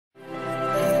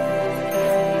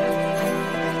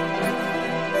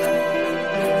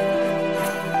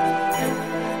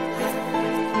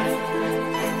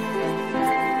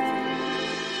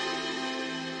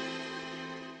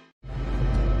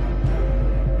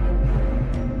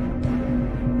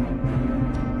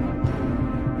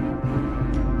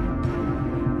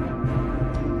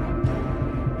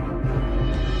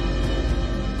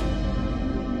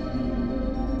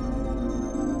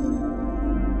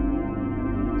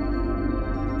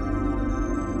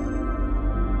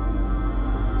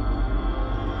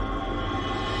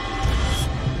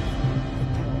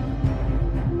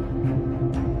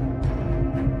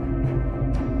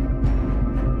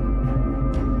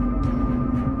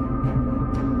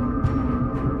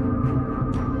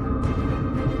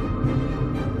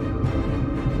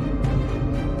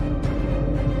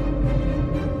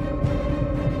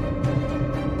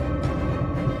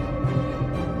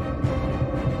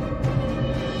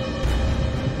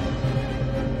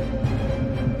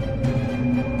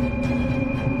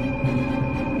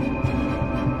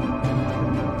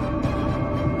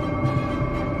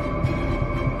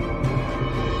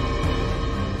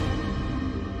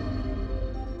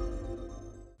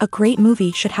A great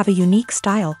movie should have a unique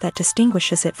style that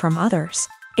distinguishes it from others.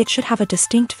 It should have a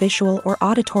distinct visual or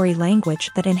auditory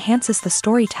language that enhances the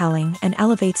storytelling and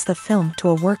elevates the film to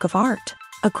a work of art.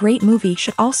 A great movie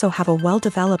should also have a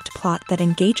well-developed plot that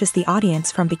engages the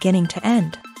audience from beginning to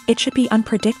end. It should be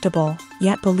unpredictable,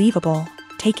 yet believable,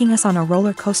 taking us on a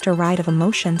roller coaster ride of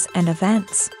emotions and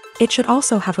events. It should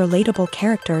also have relatable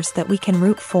characters that we can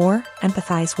root for,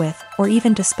 empathize with, or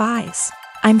even despise.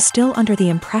 I'm still under the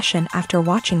impression after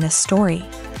watching this story.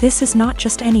 This is not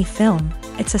just any film,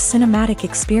 it's a cinematic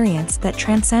experience that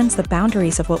transcends the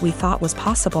boundaries of what we thought was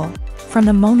possible. From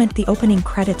the moment the opening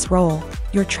credits roll,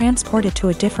 you're transported to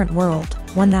a different world,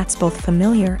 one that's both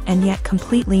familiar and yet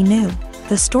completely new.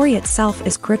 The story itself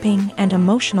is gripping and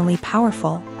emotionally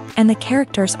powerful, and the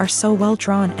characters are so well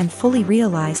drawn and fully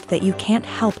realized that you can't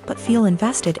help but feel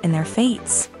invested in their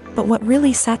fates. But what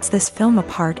really sets this film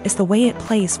apart is the way it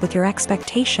plays with your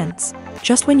expectations.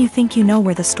 Just when you think you know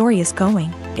where the story is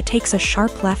going, it takes a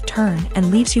sharp left turn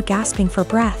and leaves you gasping for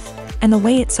breath. And the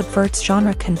way it subverts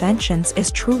genre conventions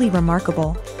is truly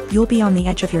remarkable. You'll be on the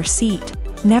edge of your seat,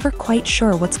 never quite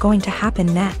sure what's going to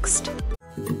happen next.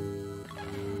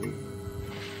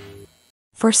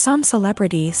 For some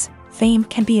celebrities, fame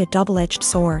can be a double-edged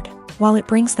sword. While it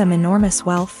brings them enormous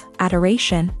wealth,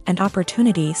 adoration, and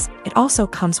opportunities, it also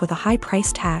comes with a high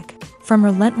price tag. From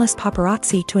relentless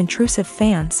paparazzi to intrusive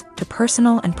fans, to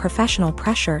personal and professional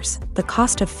pressures, the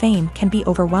cost of fame can be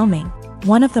overwhelming.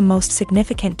 One of the most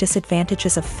significant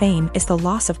disadvantages of fame is the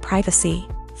loss of privacy.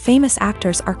 Famous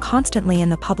actors are constantly in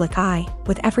the public eye,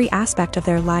 with every aspect of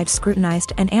their lives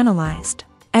scrutinized and analyzed.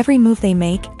 Every move they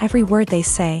make, every word they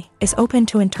say, is open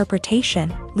to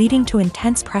interpretation, leading to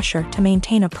intense pressure to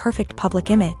maintain a perfect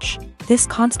public image. This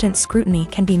constant scrutiny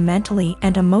can be mentally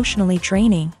and emotionally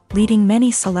draining, leading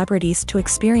many celebrities to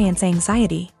experience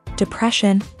anxiety,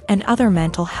 depression, and other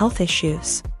mental health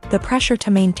issues. The pressure to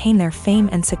maintain their fame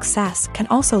and success can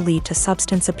also lead to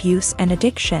substance abuse and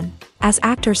addiction, as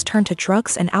actors turn to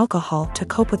drugs and alcohol to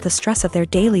cope with the stress of their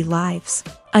daily lives.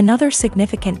 Another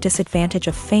significant disadvantage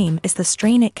of fame is the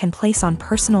strain it can place on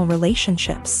personal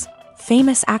relationships.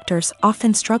 Famous actors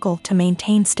often struggle to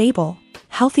maintain stable,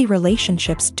 healthy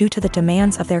relationships due to the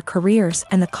demands of their careers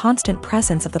and the constant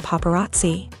presence of the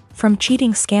paparazzi. From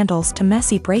cheating scandals to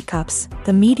messy breakups,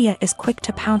 the media is quick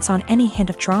to pounce on any hint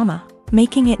of drama,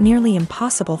 making it nearly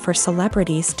impossible for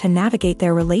celebrities to navigate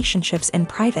their relationships in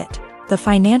private. The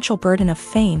financial burden of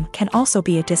fame can also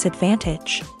be a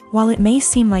disadvantage. While it may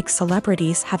seem like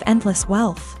celebrities have endless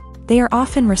wealth, they are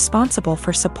often responsible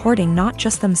for supporting not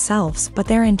just themselves but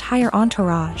their entire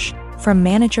entourage. From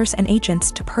managers and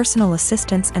agents to personal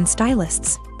assistants and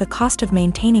stylists, the cost of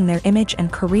maintaining their image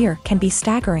and career can be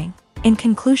staggering. In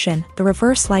conclusion, the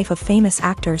reverse life of famous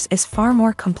actors is far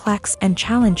more complex and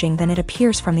challenging than it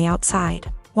appears from the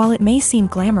outside. While it may seem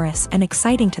glamorous and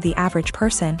exciting to the average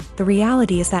person, the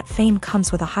reality is that fame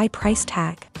comes with a high price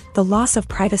tag. The loss of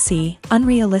privacy,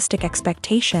 unrealistic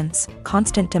expectations,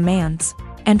 constant demands,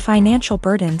 and financial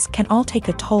burdens can all take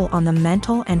a toll on the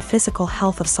mental and physical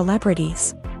health of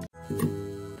celebrities.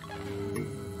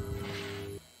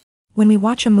 When we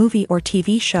watch a movie or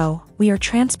TV show, we are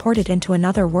transported into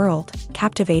another world,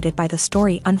 captivated by the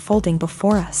story unfolding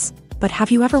before us. But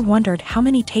have you ever wondered how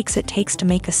many takes it takes to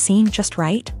make a scene just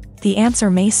right? The answer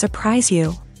may surprise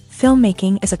you.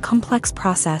 Filmmaking is a complex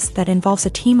process that involves a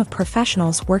team of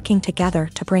professionals working together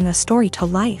to bring a story to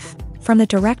life. From the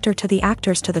director to the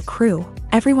actors to the crew,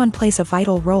 everyone plays a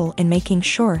vital role in making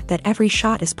sure that every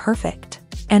shot is perfect.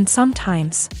 And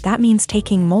sometimes, that means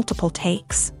taking multiple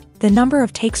takes. The number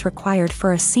of takes required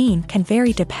for a scene can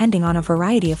vary depending on a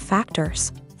variety of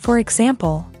factors. For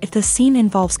example, if the scene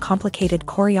involves complicated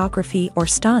choreography or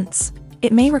stunts,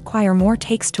 it may require more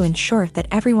takes to ensure that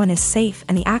everyone is safe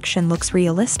and the action looks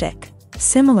realistic.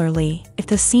 Similarly, if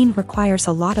the scene requires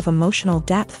a lot of emotional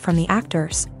depth from the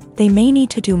actors, they may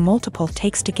need to do multiple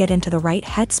takes to get into the right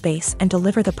headspace and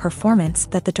deliver the performance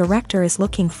that the director is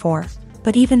looking for.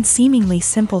 But even seemingly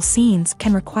simple scenes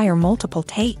can require multiple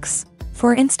takes.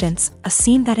 For instance, a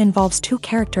scene that involves two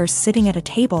characters sitting at a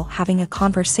table having a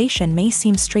conversation may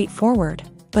seem straightforward,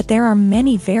 but there are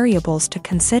many variables to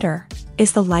consider.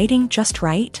 Is the lighting just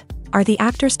right? Are the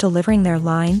actors delivering their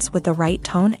lines with the right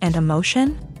tone and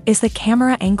emotion? Is the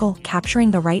camera angle capturing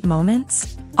the right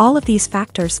moments? All of these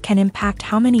factors can impact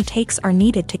how many takes are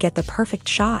needed to get the perfect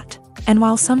shot. And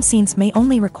while some scenes may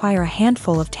only require a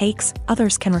handful of takes,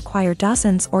 others can require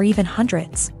dozens or even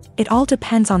hundreds. It all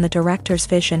depends on the director's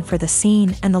vision for the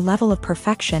scene and the level of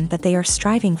perfection that they are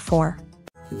striving for.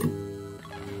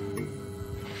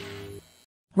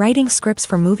 Writing scripts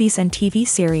for movies and TV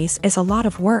series is a lot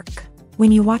of work.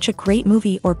 When you watch a great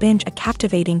movie or binge a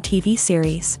captivating TV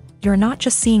series, you're not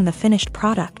just seeing the finished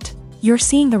product. You're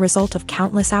seeing the result of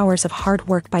countless hours of hard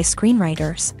work by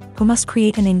screenwriters, who must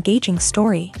create an engaging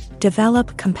story,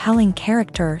 develop compelling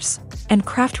characters, and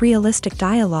craft realistic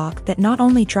dialogue that not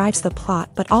only drives the plot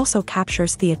but also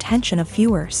captures the attention of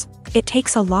viewers. It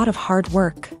takes a lot of hard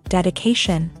work,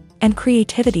 dedication, and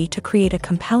creativity to create a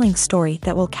compelling story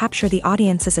that will capture the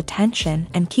audience's attention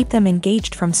and keep them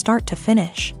engaged from start to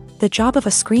finish. The job of a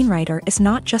screenwriter is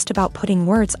not just about putting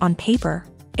words on paper.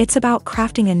 It's about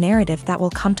crafting a narrative that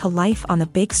will come to life on the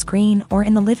big screen or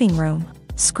in the living room.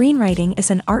 Screenwriting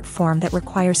is an art form that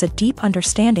requires a deep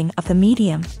understanding of the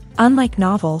medium. Unlike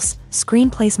novels,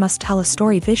 screenplays must tell a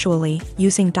story visually,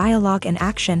 using dialogue and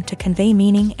action to convey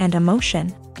meaning and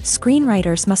emotion.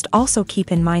 Screenwriters must also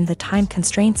keep in mind the time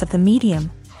constraints of the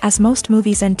medium, as most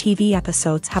movies and TV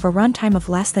episodes have a runtime of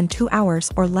less than 2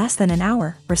 hours or less than an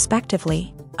hour,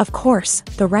 respectively. Of course,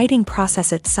 the writing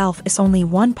process itself is only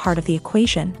one part of the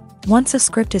equation. Once a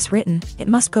script is written, it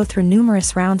must go through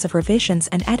numerous rounds of revisions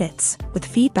and edits, with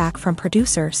feedback from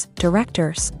producers,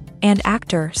 directors, and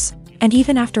actors. And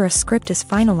even after a script is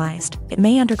finalized, it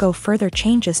may undergo further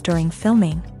changes during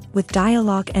filming, with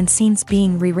dialogue and scenes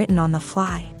being rewritten on the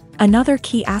fly. Another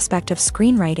key aspect of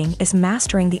screenwriting is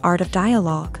mastering the art of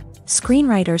dialogue.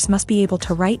 Screenwriters must be able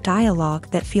to write dialogue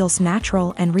that feels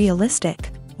natural and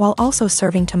realistic, while also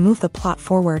serving to move the plot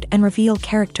forward and reveal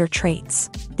character traits.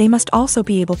 They must also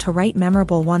be able to write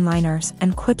memorable one-liners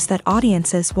and quips that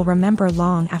audiences will remember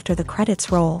long after the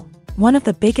credits roll. One of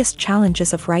the biggest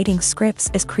challenges of writing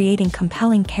scripts is creating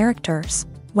compelling characters.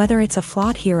 Whether it's a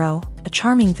flawed hero, a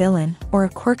charming villain, or a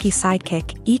quirky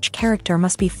sidekick, each character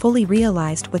must be fully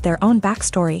realized with their own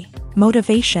backstory,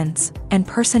 motivations, and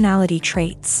personality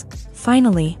traits.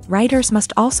 Finally, writers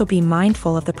must also be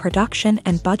mindful of the production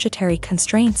and budgetary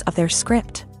constraints of their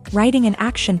script. Writing an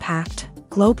action-packed,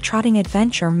 globe-trotting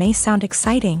adventure may sound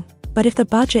exciting, but if the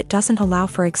budget doesn't allow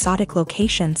for exotic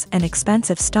locations and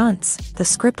expensive stunts, the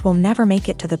script will never make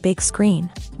it to the big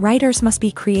screen. Writers must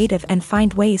be creative and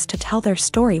find ways to tell their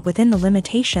story within the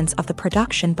limitations of the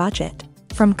production budget.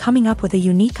 From coming up with a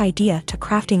unique idea to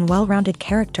crafting well-rounded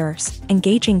characters,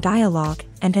 engaging dialogue,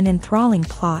 and an enthralling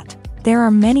plot, there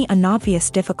are many unobvious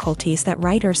difficulties that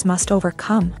writers must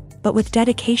overcome, but with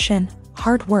dedication,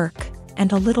 hard work,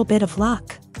 and a little bit of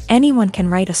luck, anyone can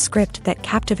write a script that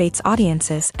captivates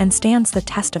audiences and stands the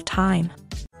test of time.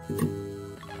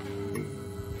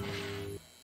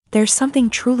 There's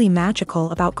something truly magical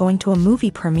about going to a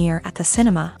movie premiere at the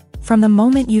cinema. From the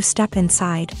moment you step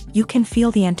inside, you can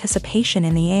feel the anticipation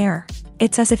in the air.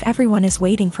 It's as if everyone is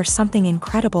waiting for something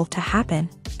incredible to happen,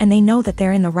 and they know that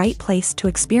they're in the right place to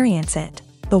experience it.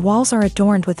 The walls are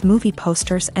adorned with movie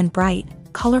posters and bright,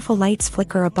 colorful lights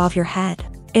flicker above your head.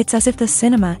 It's as if the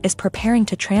cinema is preparing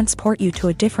to transport you to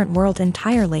a different world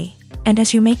entirely. And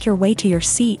as you make your way to your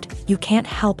seat, you can't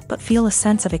help but feel a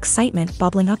sense of excitement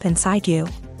bubbling up inside you.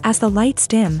 As the lights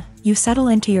dim, you settle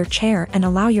into your chair and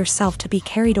allow yourself to be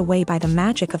carried away by the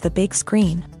magic of the big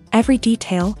screen. Every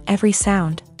detail, every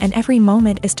sound, and every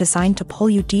moment is designed to pull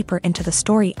you deeper into the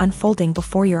story unfolding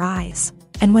before your eyes.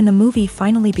 And when the movie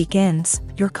finally begins,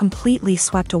 you're completely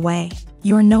swept away.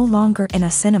 You're no longer in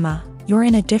a cinema, you're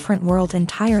in a different world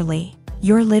entirely.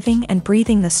 You're living and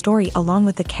breathing the story along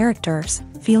with the characters,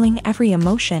 feeling every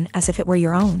emotion as if it were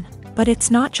your own. But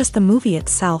it's not just the movie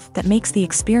itself that makes the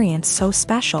experience so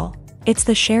special. It's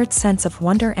the shared sense of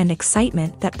wonder and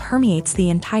excitement that permeates the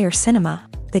entire cinema.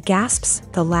 The gasps,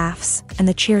 the laughs, and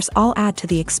the cheers all add to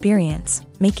the experience,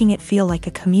 making it feel like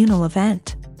a communal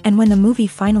event. And when the movie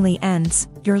finally ends,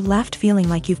 you're left feeling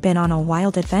like you've been on a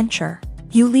wild adventure.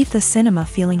 You leave the cinema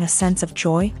feeling a sense of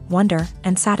joy, wonder,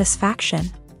 and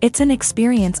satisfaction. It's an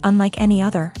experience unlike any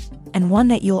other, and one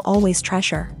that you'll always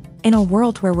treasure. In a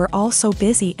world where we're all so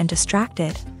busy and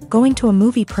distracted, going to a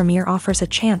movie premiere offers a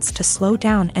chance to slow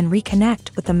down and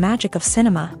reconnect with the magic of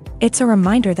cinema. It's a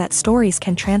reminder that stories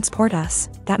can transport us,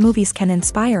 that movies can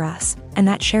inspire us, and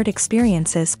that shared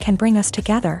experiences can bring us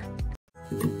together.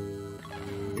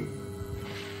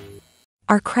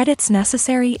 Are credits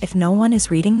necessary if no one is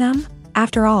reading them?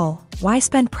 After all, why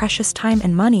spend precious time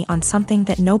and money on something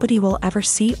that nobody will ever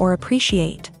see or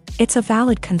appreciate? It's a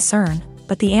valid concern,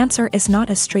 but the answer is not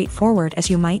as straightforward as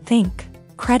you might think.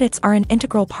 Credits are an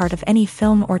integral part of any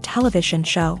film or television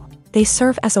show. They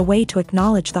serve as a way to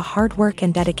acknowledge the hard work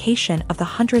and dedication of the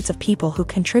hundreds of people who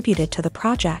contributed to the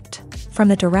project. From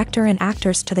the director and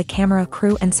actors to the camera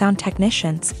crew and sound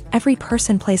technicians, every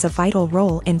person plays a vital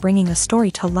role in bringing a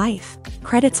story to life.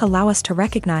 Credits allow us to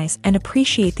recognize and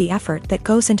appreciate the effort that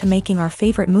goes into making our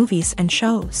favorite movies and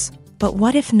shows. But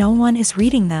what if no one is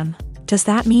reading them? Does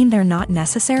that mean they're not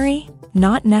necessary?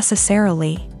 Not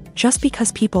necessarily. Just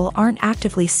because people aren't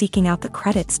actively seeking out the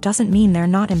credits doesn't mean they're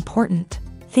not important.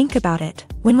 Think about it.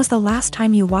 When was the last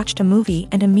time you watched a movie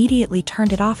and immediately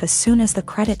turned it off as soon as the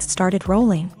credits started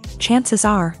rolling? Chances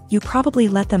are, you probably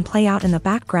let them play out in the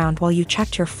background while you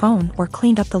checked your phone or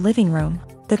cleaned up the living room.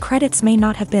 The credits may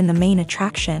not have been the main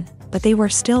attraction, but they were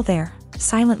still there,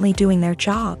 silently doing their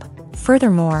job.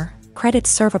 Furthermore, credits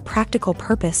serve a practical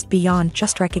purpose beyond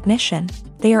just recognition.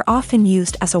 They are often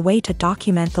used as a way to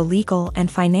document the legal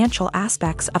and financial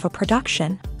aspects of a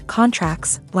production.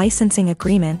 Contracts, licensing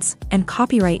agreements, and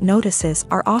copyright notices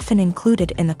are often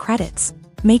included in the credits,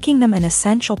 making them an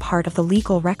essential part of the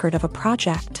legal record of a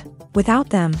project. Without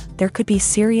them, there could be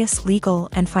serious legal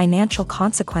and financial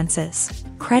consequences.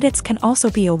 Credits can also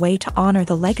be a way to honor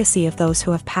the legacy of those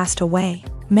who have passed away.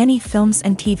 Many films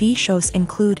and TV shows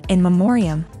include in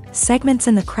memoriam segments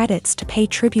in the credits to pay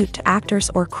tribute to actors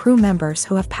or crew members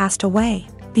who have passed away.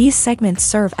 These segments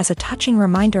serve as a touching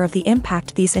reminder of the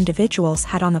impact these individuals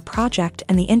had on the project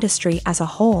and the industry as a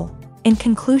whole. In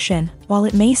conclusion, while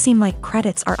it may seem like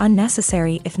credits are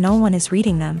unnecessary if no one is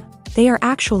reading them, they are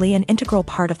actually an integral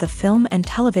part of the film and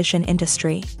television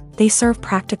industry. They serve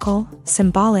practical,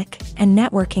 symbolic, and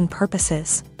networking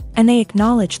purposes, and they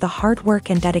acknowledge the hard work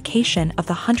and dedication of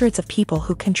the hundreds of people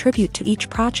who contribute to each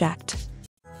project.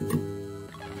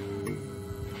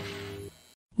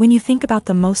 When you think about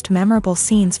the most memorable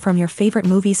scenes from your favorite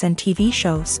movies and TV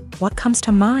shows, what comes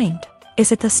to mind?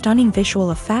 Is it the stunning visual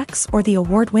effects or the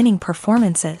award-winning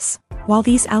performances? While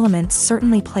these elements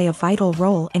certainly play a vital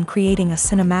role in creating a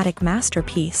cinematic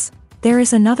masterpiece, there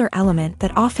is another element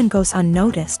that often goes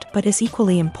unnoticed but is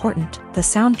equally important: the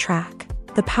soundtrack.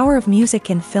 The power of music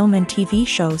in film and TV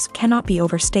shows cannot be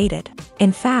overstated.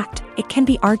 In fact, it can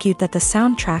be argued that the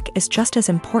soundtrack is just as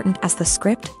important as the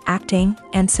script, acting,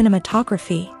 and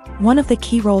cinematography. One of the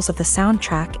key roles of the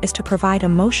soundtrack is to provide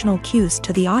emotional cues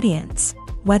to the audience.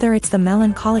 Whether it's the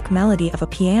melancholic melody of a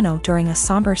piano during a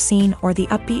somber scene or the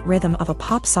upbeat rhythm of a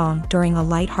pop song during a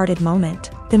lighthearted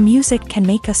moment, the music can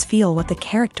make us feel what the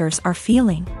characters are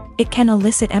feeling. It can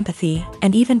elicit empathy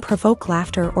and even provoke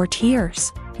laughter or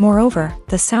tears. Moreover,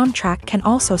 the soundtrack can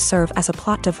also serve as a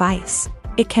plot device.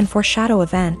 It can foreshadow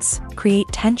events, create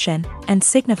tension, and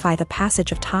signify the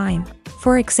passage of time.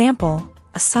 For example,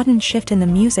 a sudden shift in the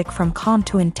music from calm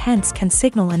to intense can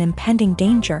signal an impending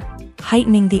danger,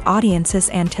 heightening the audience's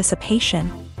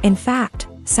anticipation. In fact,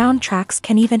 soundtracks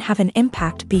can even have an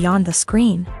impact beyond the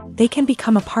screen. They can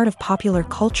become a part of popular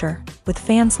culture, with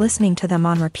fans listening to them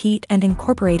on repeat and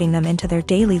incorporating them into their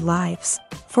daily lives.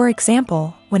 For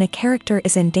example, when a character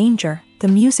is in danger, the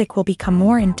music will become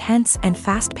more intense and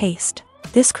fast-paced.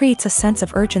 This creates a sense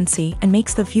of urgency and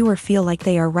makes the viewer feel like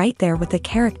they are right there with the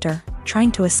character,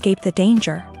 trying to escape the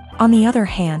danger. On the other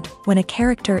hand, when a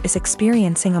character is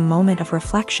experiencing a moment of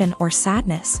reflection or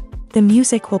sadness, the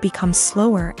music will become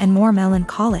slower and more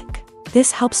melancholic.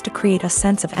 This helps to create a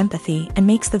sense of empathy and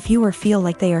makes the viewer feel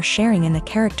like they are sharing in the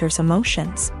character's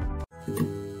emotions.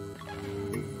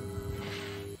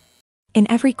 In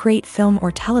every great film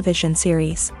or television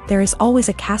series, there is always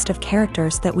a cast of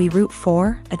characters that we root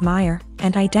for, admire,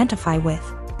 and identify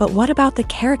with. But what about the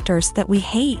characters that we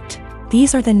hate?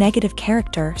 These are the negative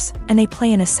characters, and they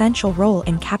play an essential role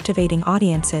in captivating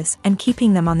audiences and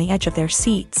keeping them on the edge of their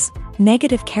seats.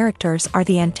 Negative characters are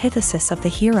the antithesis of the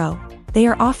hero. They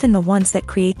are often the ones that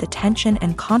create the tension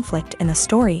and conflict in the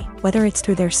story, whether it's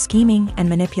through their scheming and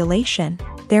manipulation,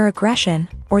 their aggression,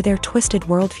 or their twisted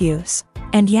worldviews.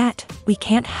 And yet, we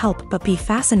can't help but be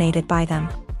fascinated by them.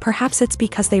 Perhaps it's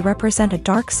because they represent a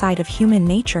dark side of human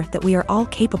nature that we are all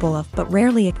capable of but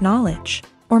rarely acknowledge.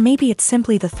 Or maybe it's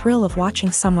simply the thrill of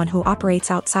watching someone who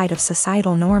operates outside of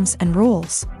societal norms and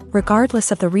rules. Regardless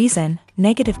of the reason,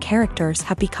 negative characters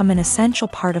have become an essential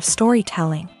part of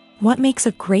storytelling. What makes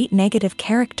a great negative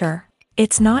character?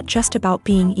 It's not just about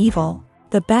being evil.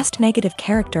 The best negative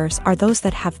characters are those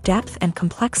that have depth and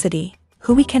complexity,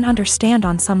 who we can understand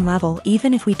on some level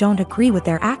even if we don't agree with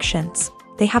their actions.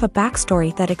 They have a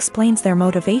backstory that explains their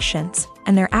motivations,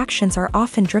 and their actions are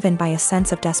often driven by a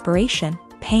sense of desperation,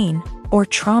 pain, or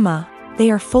trauma. They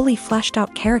are fully fleshed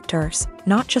out characters,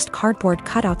 not just cardboard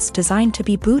cutouts designed to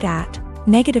be booed at.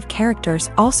 Negative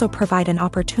characters also provide an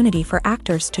opportunity for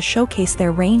actors to showcase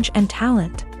their range and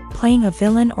talent. Playing a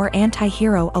villain or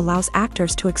anti-hero allows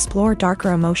actors to explore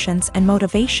darker emotions and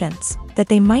motivations that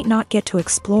they might not get to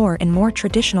explore in more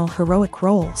traditional heroic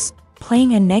roles.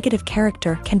 Playing a negative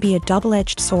character can be a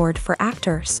double-edged sword for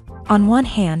actors. On one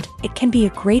hand, it can be a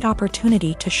great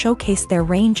opportunity to showcase their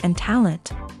range and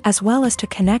talent, as well as to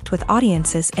connect with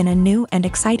audiences in a new and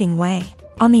exciting way.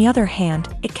 On the other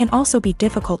hand, it can also be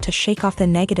difficult to shake off the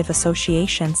negative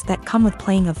associations that come with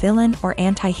playing a villain or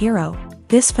anti-hero.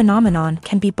 This phenomenon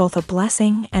can be both a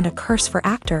blessing and a curse for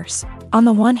actors. On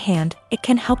the one hand, it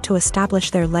can help to establish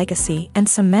their legacy and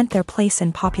cement their place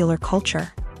in popular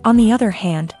culture. On the other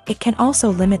hand, it can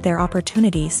also limit their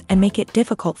opportunities and make it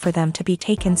difficult for them to be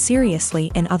taken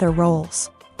seriously in other roles.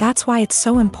 That's why it's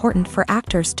so important for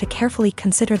actors to carefully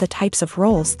consider the types of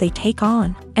roles they take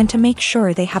on, and to make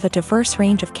sure they have a diverse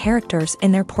range of characters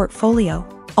in their portfolio.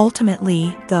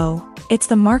 Ultimately, though, it's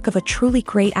the mark of a truly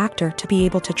great actor to be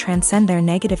able to transcend their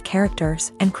negative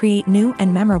characters and create new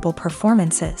and memorable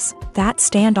performances that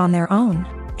stand on their own.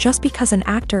 Just because an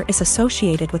actor is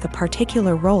associated with a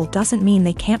particular role doesn't mean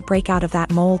they can't break out of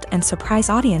that mold and surprise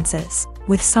audiences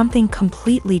with something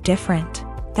completely different.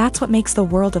 That's what makes the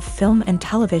world of film and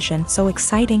television so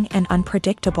exciting and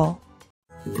unpredictable.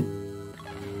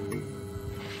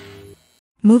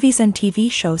 Movies and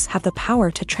TV shows have the power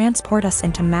to transport us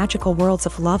into magical worlds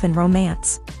of love and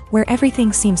romance, where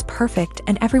everything seems perfect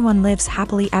and everyone lives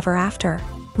happily ever after.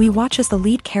 We watch as the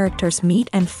lead characters meet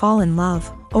and fall in love,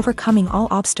 overcoming all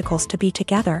obstacles to be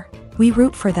together. We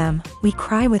root for them, we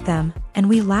cry with them, and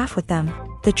we laugh with them.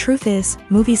 The truth is,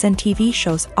 movies and TV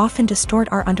shows often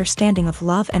distort our understanding of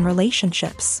love and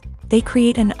relationships. They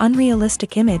create an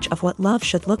unrealistic image of what love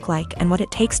should look like and what it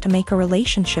takes to make a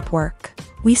relationship work.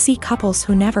 We see couples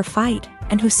who never fight,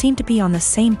 and who seem to be on the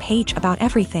same page about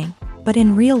everything. But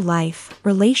in real life,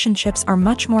 relationships are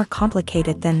much more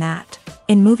complicated than that.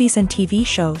 In movies and TV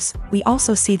shows, we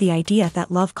also see the idea that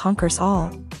love conquers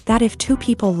all. That if two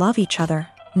people love each other,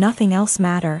 nothing else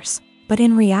matters. But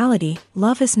in reality,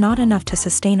 love is not enough to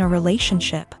sustain a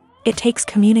relationship. It takes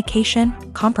communication,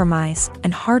 compromise,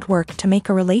 and hard work to make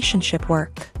a relationship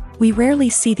work. We rarely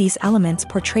see these elements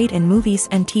portrayed in movies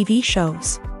and TV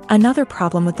shows. Another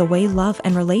problem with the way love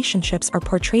and relationships are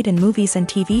portrayed in movies and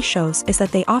TV shows is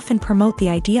that they often promote the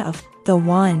idea of the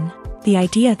one. The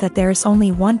idea that there is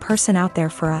only one person out there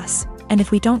for us, and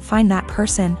if we don't find that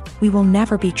person, we will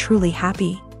never be truly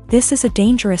happy. This is a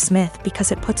dangerous myth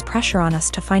because it puts pressure on us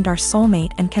to find our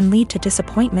soulmate and can lead to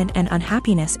disappointment and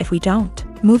unhappiness if we don't.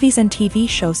 Movies and TV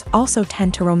shows also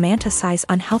tend to romanticize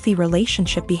unhealthy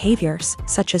relationship behaviors,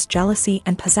 such as jealousy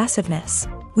and possessiveness.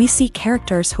 We see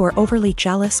characters who are overly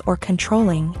jealous or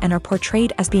controlling and are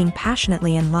portrayed as being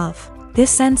passionately in love.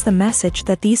 This sends the message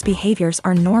that these behaviors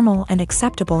are normal and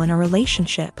acceptable in a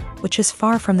relationship, which is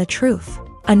far from the truth.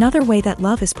 Another way that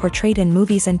love is portrayed in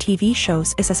movies and TV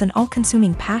shows is as an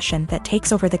all-consuming passion that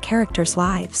takes over the characters'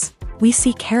 lives. We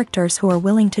see characters who are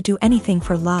willing to do anything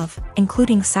for love,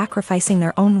 including sacrificing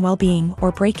their own well-being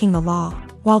or breaking the law.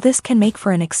 While this can make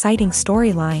for an exciting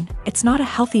storyline, it's not a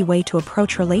healthy way to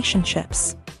approach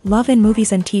relationships. Love in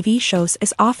movies and TV shows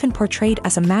is often portrayed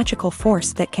as a magical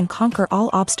force that can conquer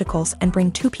all obstacles and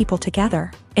bring two people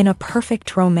together in a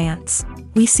perfect romance.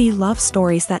 We see love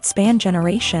stories that span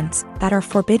generations, that are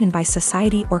forbidden by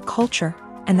society or culture,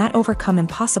 and that overcome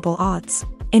impossible odds.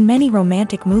 In many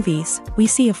romantic movies, we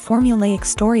see a formulaic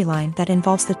storyline that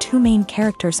involves the two main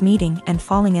characters meeting and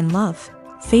falling in love,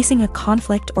 facing a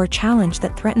conflict or challenge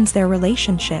that threatens their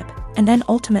relationship, and then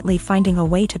ultimately finding a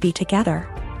way to be together.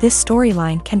 This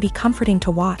storyline can be comforting to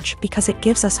watch because it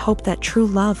gives us hope that true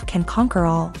love can conquer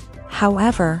all.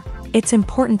 However, it's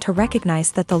important to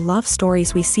recognize that the love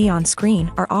stories we see on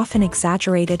screen are often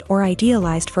exaggerated or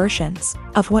idealized versions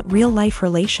of what real-life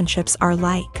relationships are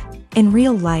like. In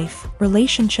real life,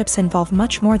 relationships involve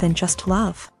much more than just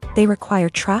love. They require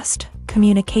trust,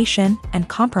 communication, and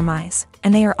compromise,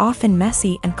 and they are often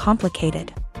messy and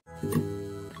complicated.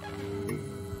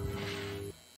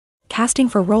 Casting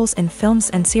for roles in films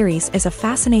and series is a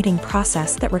fascinating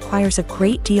process that requires a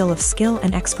great deal of skill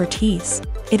and expertise.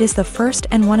 It is the first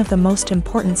and one of the most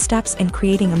important steps in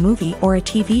creating a movie or a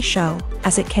TV show,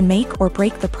 as it can make or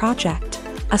break the project.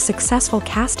 A successful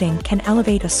casting can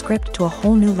elevate a script to a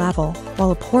whole new level,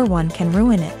 while a poor one can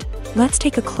ruin it. Let's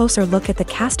take a closer look at the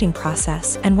casting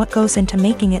process and what goes into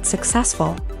making it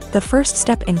successful. The first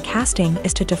step in casting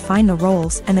is to define the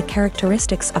roles and the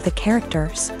characteristics of the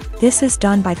characters. This is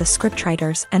done by the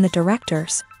scriptwriters and the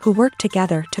directors, who work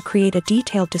together to create a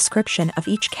detailed description of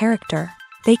each character.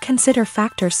 They consider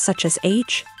factors such as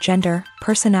age, gender,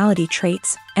 personality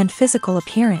traits, and physical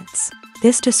appearance.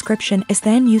 This description is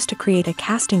then used to create a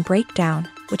casting breakdown,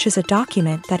 which is a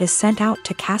document that is sent out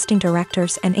to casting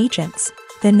directors and agents.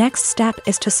 The next step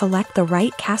is to select the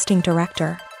right casting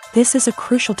director. This is a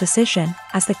crucial decision,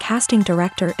 as the casting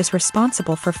director is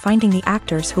responsible for finding the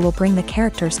actors who will bring the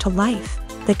characters to life.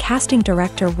 The casting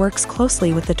director works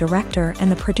closely with the director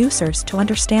and the producers to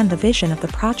understand the vision of the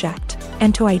project,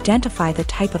 and to identify the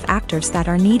type of actors that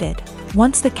are needed.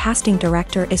 Once the casting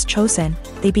director is chosen,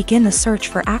 they begin the search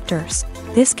for actors.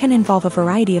 This can involve a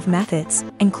variety of methods,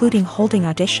 including holding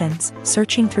auditions,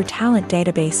 searching through talent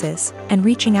databases, and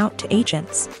reaching out to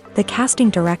agents. The casting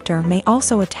director may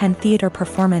also attend theater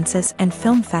performances and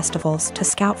film festivals to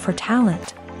scout for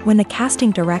talent. When the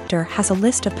casting director has a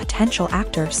list of potential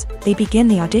actors, they begin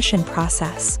the audition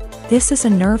process. This is a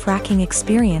nerve-wracking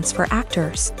experience for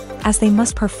actors, as they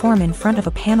must perform in front of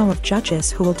a panel of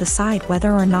judges who will decide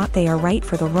whether or not they are right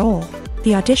for the role.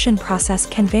 The audition process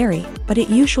can vary, but it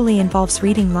usually involves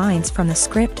reading lines from the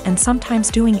script and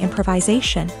sometimes doing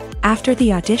improvisation. After the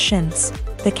auditions,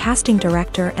 the casting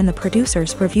director and the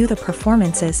producers review the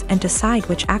performances and decide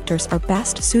which actors are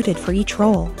best suited for each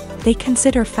role. They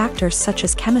consider factors such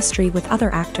as chemistry with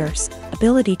other actors,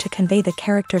 ability to convey the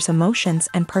character's emotions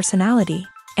and personality,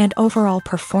 and overall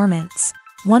performance.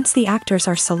 Once the actors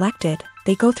are selected,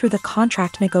 they go through the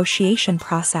contract negotiation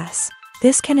process.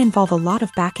 This can involve a lot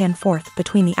of back and forth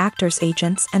between the actors'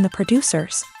 agents and the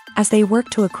producers, as they work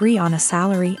to agree on a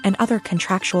salary and other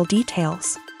contractual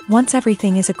details. Once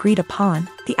everything is agreed upon,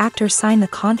 the actors sign the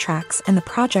contracts and the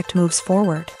project moves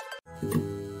forward.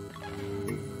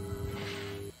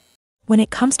 When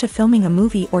it comes to filming a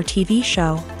movie or TV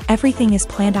show, everything is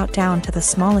planned out down to the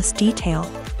smallest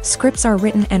detail. Scripts are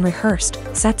written and rehearsed,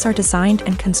 sets are designed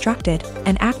and constructed,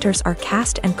 and actors are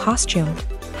cast and costumed.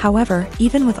 However,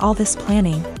 even with all this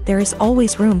planning, there is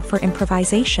always room for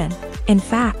improvisation. In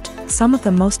fact, some of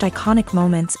the most iconic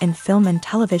moments in film and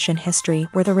television history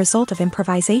were the result of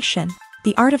improvisation.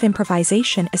 The art of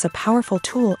improvisation is a powerful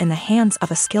tool in the hands of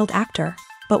a skilled actor.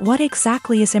 But what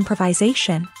exactly is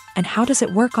improvisation, and how does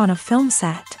it work on a film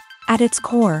set? At its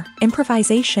core,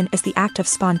 improvisation is the act of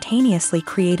spontaneously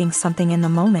creating something in the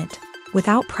moment,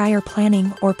 without prior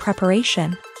planning or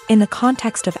preparation. In the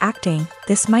context of acting,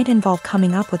 this might involve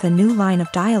coming up with a new line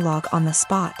of dialogue on the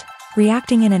spot,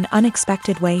 reacting in an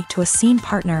unexpected way to a scene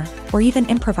partner, or even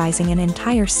improvising an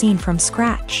entire scene from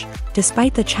scratch.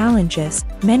 Despite the challenges,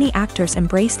 many actors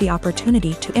embrace the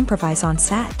opportunity to improvise on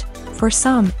set. For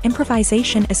some,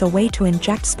 improvisation is a way to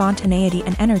inject spontaneity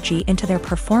and energy into their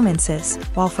performances,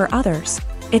 while for others,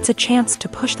 it's a chance to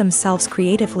push themselves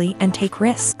creatively and take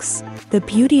risks. The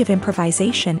beauty of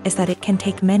improvisation is that it can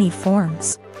take many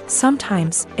forms.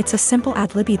 Sometimes, it's a simple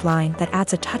ad-libbed line that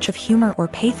adds a touch of humor or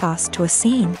pathos to a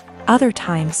scene. Other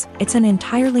times, it's an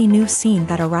entirely new scene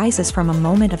that arises from a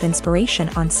moment of inspiration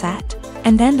on set.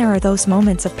 And then there are those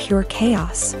moments of pure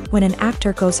chaos, when an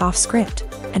actor goes off script,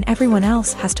 and everyone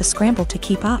else has to scramble to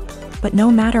keep up. But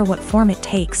no matter what form it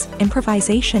takes,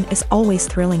 improvisation is always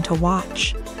thrilling to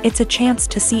watch. It's a chance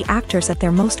to see actors at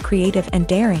their most creative and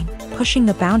daring, pushing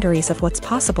the boundaries of what's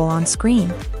possible on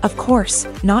screen. Of course,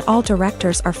 not all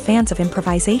directors are fans of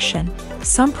improvisation.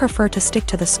 Some prefer to stick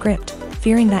to the script,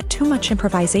 fearing that too much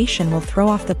improvisation will throw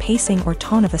off the pacing or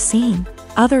tone of a scene.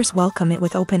 Others welcome it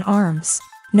with open arms,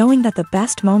 knowing that the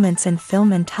best moments in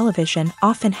film and television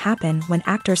often happen when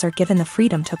actors are given the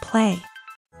freedom to play.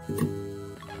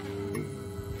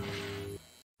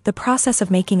 The process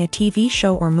of making a TV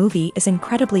show or movie is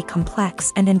incredibly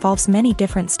complex and involves many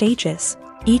different stages,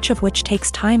 each of which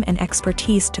takes time and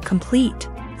expertise to complete.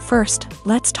 First,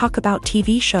 let's talk about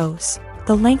TV shows.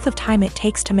 The length of time it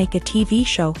takes to make a TV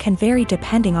show can vary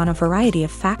depending on a variety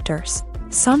of factors.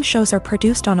 Some shows are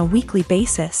produced on a weekly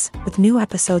basis, with new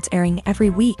episodes airing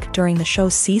every week during the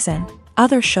show's season.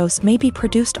 Other shows may be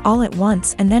produced all at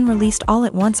once and then released all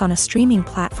at once on a streaming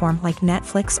platform like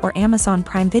Netflix or Amazon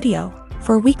Prime Video.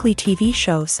 For weekly TV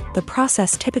shows, the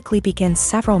process typically begins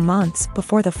several months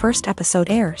before the first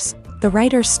episode airs. The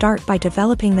writers start by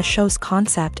developing the show's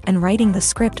concept and writing the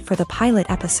script for the pilot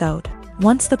episode.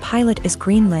 Once the pilot is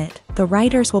greenlit, the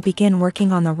writers will begin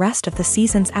working on the rest of the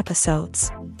season's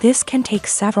episodes. This can take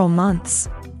several months,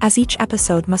 as each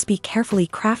episode must be carefully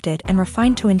crafted and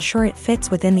refined to ensure it fits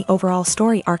within the overall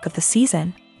story arc of the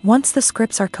season. Once the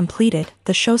scripts are completed,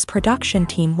 the show's production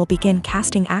team will begin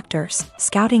casting actors,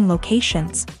 scouting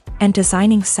locations, and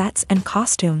designing sets and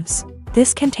costumes.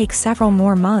 This can take several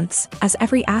more months, as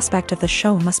every aspect of the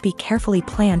show must be carefully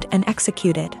planned and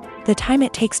executed. The time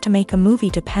it takes to make a movie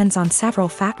depends on several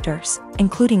factors,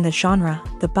 including the genre,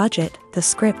 the budget, the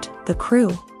script, the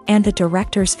crew, and the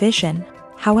director's vision.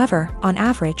 However, on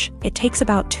average, it takes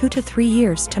about 2 to 3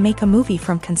 years to make a movie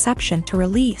from conception to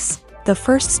release. The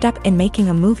first step in making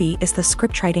a movie is the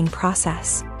scriptwriting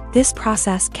process. This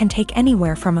process can take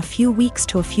anywhere from a few weeks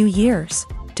to a few years,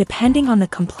 depending on the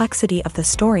complexity of the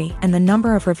story and the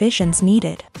number of revisions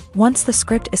needed. Once the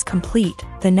script is complete,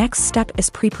 the next step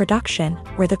is pre-production,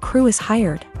 where the crew is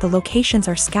hired, the locations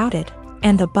are scouted,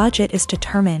 and the budget is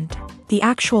determined. The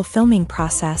actual filming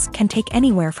process can take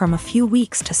anywhere from a few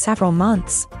weeks to several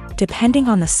months, depending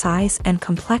on the size and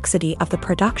complexity of the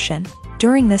production.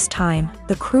 During this time,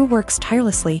 the crew works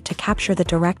tirelessly to capture the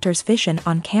director's vision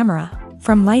on camera.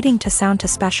 From lighting to sound to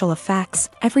special effects,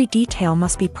 every detail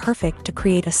must be perfect to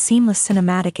create a seamless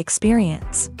cinematic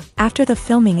experience. After the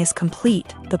filming is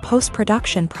complete, the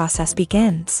post-production process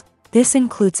begins. This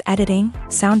includes editing,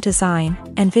 sound design,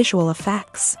 and visual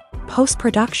effects.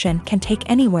 Post-production can take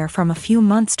anywhere from a few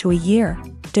months to a year,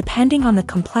 depending on the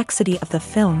complexity of the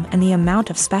film and the amount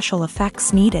of special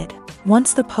effects needed.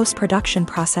 Once the post-production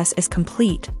process is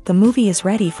complete, the movie is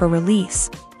ready for release.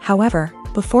 However,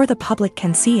 before the public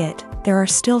can see it, there are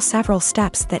still several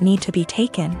steps that need to be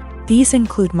taken. These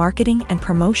include marketing and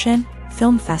promotion,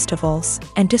 film festivals,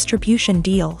 and distribution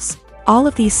deals. All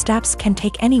of these steps can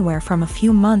take anywhere from a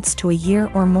few months to a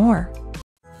year or more.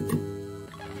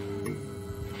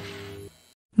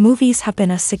 Movies have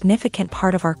been a significant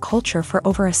part of our culture for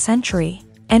over a century,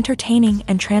 entertaining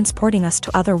and transporting us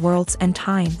to other worlds and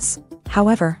times.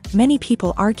 However, many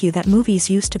people argue that movies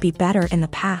used to be better in the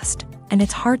past, and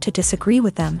it's hard to disagree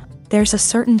with them. There's a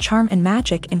certain charm and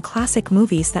magic in classic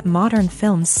movies that modern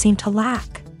films seem to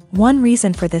lack. One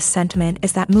reason for this sentiment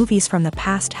is that movies from the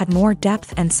past had more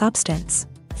depth and substance.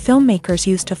 Filmmakers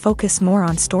used to focus more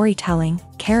on storytelling,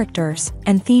 characters,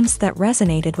 and themes that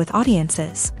resonated with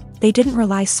audiences. They didn't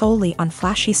rely solely on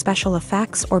flashy special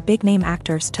effects or big-name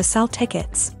actors to sell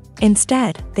tickets.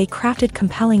 Instead, they crafted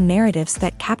compelling narratives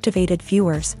that captivated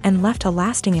viewers and left a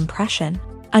lasting impression.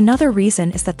 Another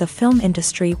reason is that the film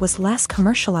industry was less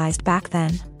commercialized back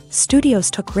then.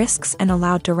 Studios took risks and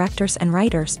allowed directors and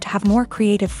writers to have more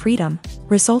creative freedom,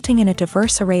 resulting in a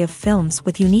diverse array of films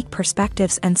with unique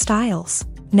perspectives and styles.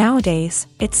 Nowadays,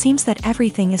 it seems that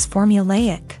everything is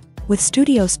formulaic, with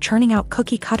studios churning out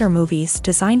cookie-cutter movies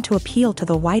designed to appeal to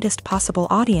the widest possible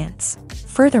audience.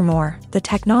 Furthermore, the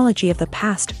technology of the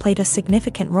past played a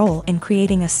significant role in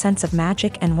creating a sense of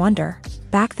magic and wonder.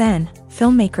 Back then,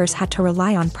 filmmakers had to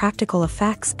rely on practical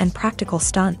effects and practical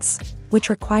stunts, which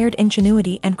required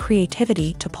ingenuity and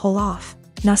creativity to pull off.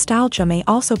 Nostalgia may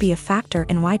also be a factor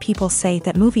in why people say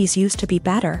that movies used to be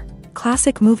better.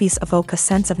 Classic movies evoke a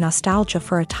sense of nostalgia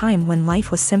for a time when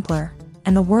life was simpler,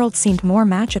 and the world seemed more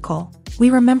magical. We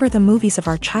remember the movies of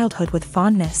our childhood with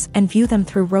fondness and view them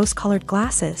through rose-colored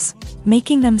glasses,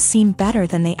 making them seem better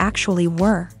than they actually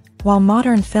were. While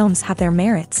modern films have their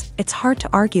merits, it's hard to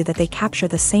argue that they capture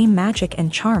the same magic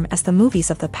and charm as the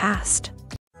movies of the past.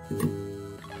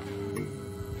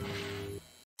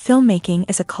 Filmmaking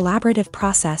is a collaborative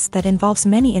process that involves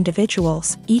many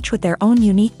individuals, each with their own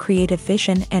unique creative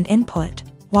vision and input.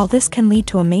 While this can lead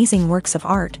to amazing works of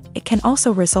art, it can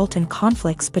also result in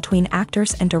conflicts between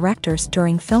actors and directors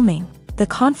during filming. The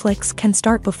conflicts can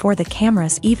start before the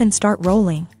cameras even start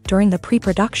rolling, during the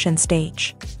pre-production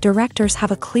stage. Directors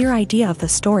have a clear idea of the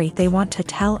story they want to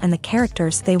tell and the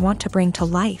characters they want to bring to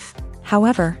life.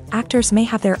 However, actors may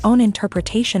have their own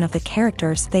interpretation of the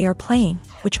characters they are playing,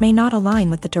 which may not align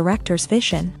with the director's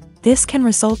vision. This can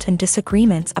result in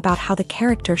disagreements about how the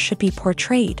character should be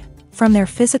portrayed, from their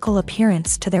physical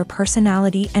appearance to their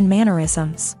personality and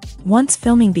mannerisms. Once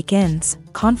filming begins,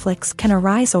 conflicts can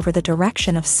arise over the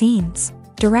direction of scenes.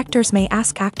 Directors may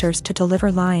ask actors to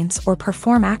deliver lines or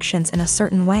perform actions in a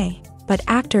certain way, but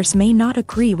actors may not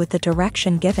agree with the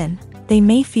direction given. They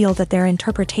may feel that their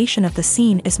interpretation of the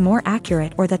scene is more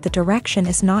accurate or that the direction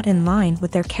is not in line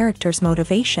with their character's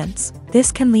motivations.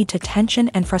 This can lead to tension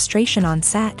and frustration on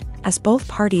set, as both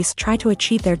parties try to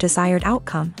achieve their desired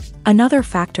outcome. Another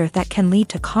factor that can lead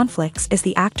to conflicts is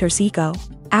the actor's ego.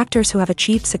 Actors who have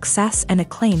achieved success and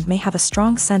acclaim may have a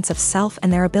strong sense of self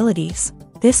and their abilities.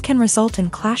 This can result in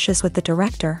clashes with the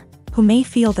director, who may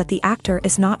feel that the actor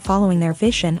is not following their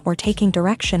vision or taking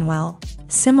direction well.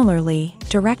 Similarly,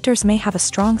 directors may have a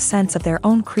strong sense of their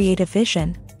own creative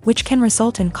vision, which can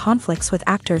result in conflicts with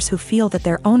actors who feel that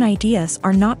their own ideas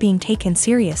are not being taken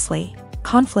seriously.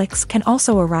 Conflicts can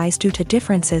also arise due to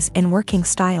differences in working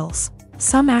styles.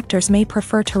 Some actors may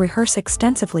prefer to rehearse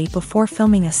extensively before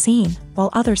filming a scene, while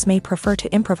others may prefer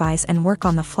to improvise and work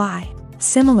on the fly.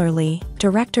 Similarly,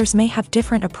 directors may have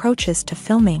different approaches to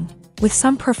filming, with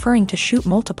some preferring to shoot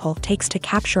multiple takes to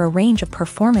capture a range of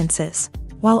performances,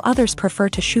 while others prefer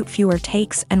to shoot fewer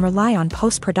takes and rely on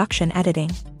post-production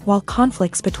editing. While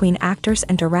conflicts between actors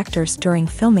and directors during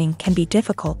filming can be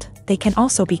difficult, they can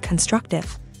also be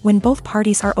constructive. When both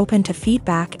parties are open to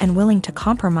feedback and willing to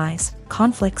compromise,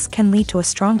 conflicts can lead to a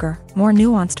stronger, more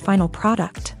nuanced final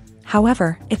product.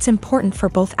 However, it's important for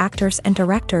both actors and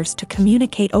directors to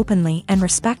communicate openly and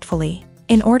respectfully,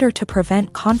 in order to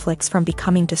prevent conflicts from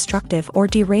becoming destructive or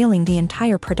derailing the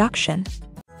entire production.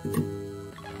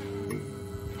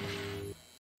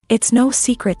 It's no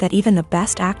secret that even the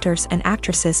best actors and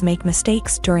actresses make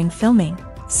mistakes during filming.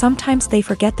 Sometimes they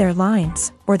forget their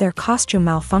lines, or their costume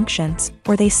malfunctions,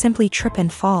 or they simply trip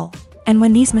and fall. And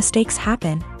when these mistakes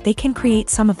happen, they can create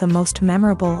some of the most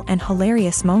memorable and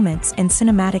hilarious moments in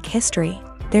cinematic history.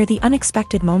 They're the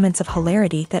unexpected moments of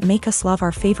hilarity that make us love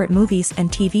our favorite movies and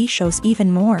TV shows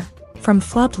even more. From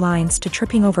flubbed lines to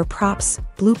tripping over props,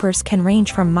 bloopers can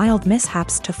range from mild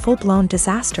mishaps to full-blown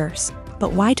disasters.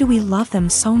 But why do we love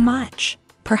them so much?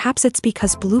 Perhaps it's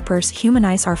because bloopers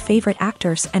humanize our favorite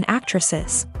actors and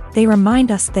actresses. They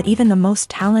remind us that even the most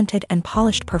talented and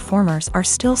polished performers are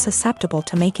still susceptible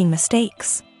to making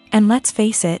mistakes. And let's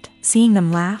face it, seeing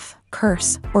them laugh,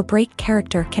 curse, or break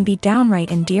character can be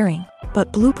downright endearing.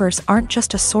 But bloopers aren't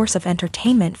just a source of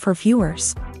entertainment for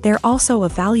viewers. They're also a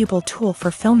valuable tool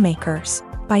for filmmakers.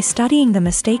 By studying the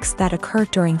mistakes that occur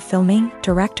during filming,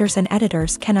 directors and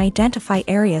editors can identify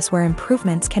areas where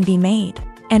improvements can be made.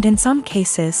 And in some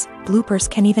cases, bloopers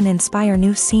can even inspire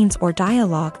new scenes or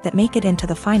dialogue that make it into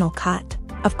the final cut.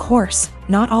 Of course,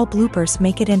 not all bloopers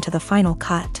make it into the final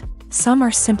cut. Some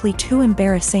are simply too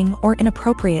embarrassing or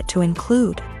inappropriate to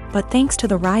include. But thanks to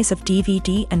the rise of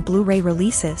DVD and Blu-ray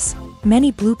releases,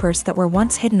 many bloopers that were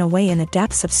once hidden away in the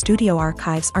depths of studio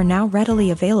archives are now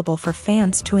readily available for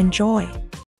fans to enjoy.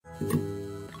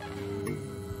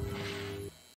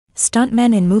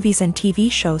 Stuntmen in movies and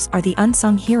TV shows are the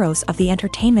unsung heroes of the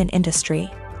entertainment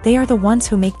industry. They are the ones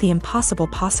who make the impossible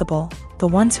possible, the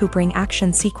ones who bring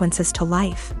action sequences to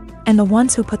life, and the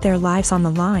ones who put their lives on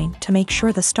the line to make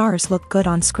sure the stars look good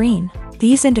on screen.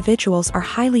 These individuals are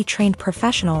highly trained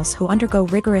professionals who undergo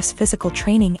rigorous physical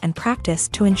training and practice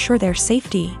to ensure their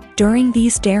safety during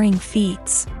these daring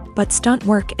feats. But stunt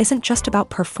work isn't just about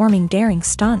performing daring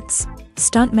stunts.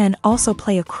 Stuntmen also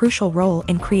play a crucial role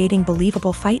in creating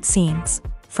believable fight scenes.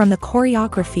 From the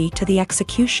choreography to the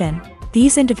execution,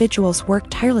 these individuals work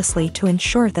tirelessly to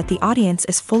ensure that the audience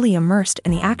is fully immersed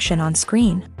in the action on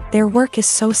screen. Their work is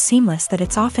so seamless that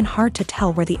it's often hard to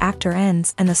tell where the actor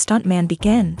ends and the stuntman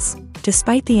begins.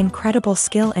 Despite the incredible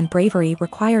skill and bravery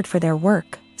required for their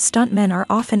work, stuntmen are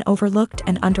often overlooked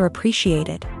and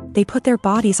underappreciated. They put their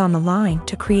bodies on the line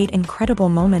to create incredible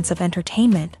moments of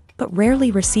entertainment, but rarely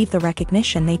receive the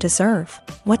recognition they deserve.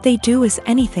 What they do is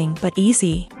anything but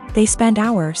easy. They spend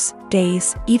hours,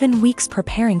 days, even weeks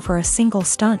preparing for a single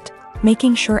stunt,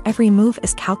 making sure every move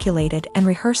is calculated and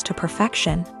rehearsed to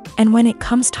perfection. And when it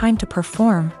comes time to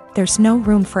perform, there's no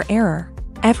room for error.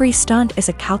 Every stunt is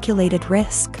a calculated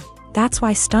risk. That's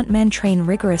why stuntmen train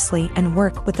rigorously and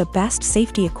work with the best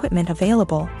safety equipment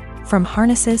available, from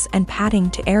harnesses and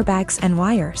padding to airbags and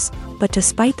wires. But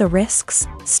despite the risks,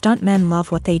 stuntmen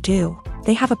love what they do.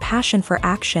 They have a passion for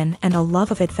action and a love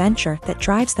of adventure that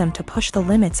drives them to push the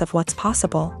limits of what's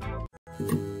possible.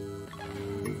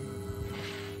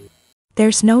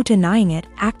 There's no denying it,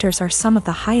 actors are some of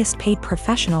the highest paid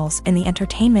professionals in the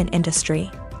entertainment industry.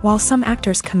 While some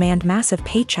actors command massive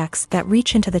paychecks that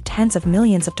reach into the tens of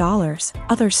millions of dollars,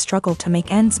 others struggle to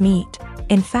make ends meet.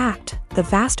 In fact, the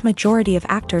vast majority of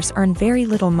actors earn very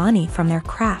little money from their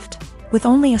craft, with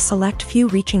only a select few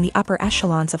reaching the upper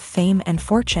echelons of fame and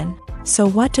fortune. So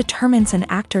what determines an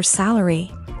actor's salary?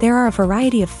 There are a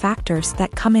variety of factors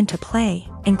that come into play,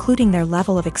 including their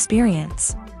level of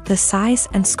experience, the size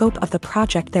and scope of the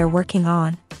project they're working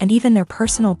on, and even their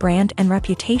personal brand and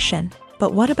reputation.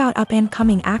 But what about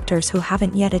up-and-coming actors who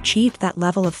haven't yet achieved that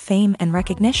level of fame and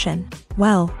recognition?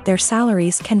 Well, their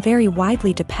salaries can vary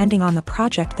widely depending on the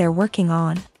project they're working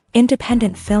on.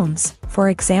 Independent films, for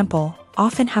example,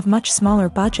 often have much smaller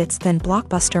budgets than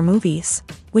blockbuster movies,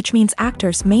 which means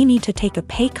actors may need to take a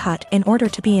pay cut in order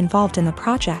to be involved in the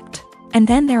project. And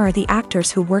then there are the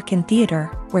actors who work in theater,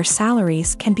 where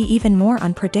salaries can be even more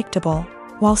unpredictable.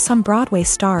 While some Broadway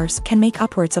stars can make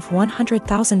upwards of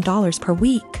 $100,000 per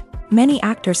week, many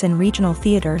actors in regional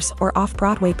theaters or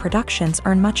off-Broadway productions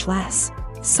earn much less,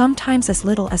 sometimes as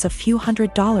little as a few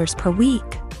 $100s per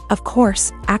week. Of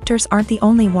course, actors aren't the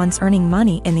only ones earning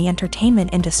money in the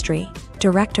entertainment industry.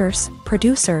 Directors,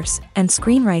 producers, and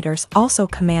screenwriters also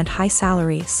command high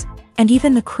salaries. And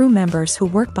even the crew members who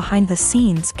work behind the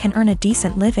scenes can earn a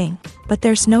decent living. But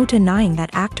there's no denying that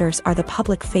actors are the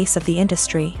public face of the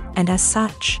industry, and as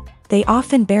such, they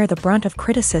often bear the brunt of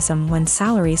criticism when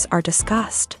salaries are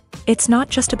discussed. It's not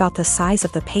just about the size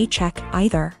of the paycheck,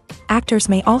 either. Actors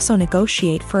may also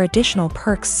negotiate for additional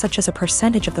perks such as a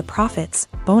percentage of the profits,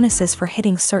 bonuses for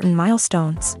hitting certain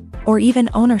milestones, or even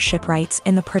ownership rights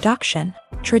in the production.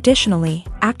 Traditionally,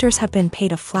 actors have been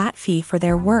paid a flat fee for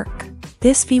their work.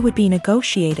 This fee would be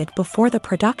negotiated before the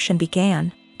production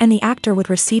began, and the actor would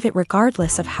receive it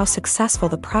regardless of how successful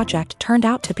the project turned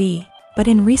out to be. But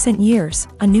in recent years,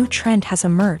 a new trend has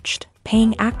emerged,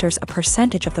 paying actors a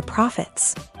percentage of the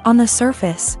profits. On the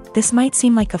surface, this might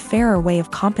seem like a fairer way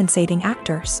of compensating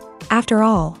actors. After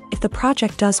all, if the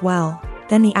project does well,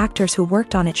 then the actors who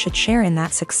worked on it should share in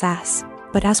that success.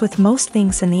 But as with most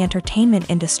things in the entertainment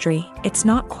industry, it's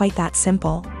not quite that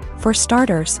simple. For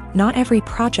starters, not every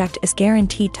project is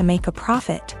guaranteed to make a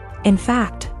profit. In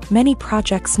fact, many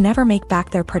projects never make back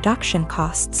their production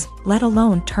costs, let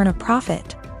alone turn a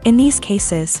profit. In these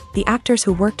cases, the actors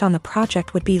who worked on the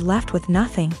project would be left with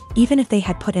nothing, even if they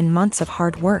had put in months of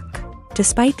hard work.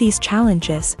 Despite these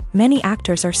challenges, many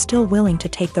actors are still willing to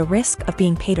take the risk of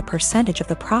being paid a percentage of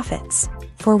the profits.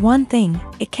 For one thing,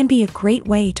 it can be a great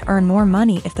way to earn more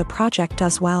money if the project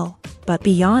does well. But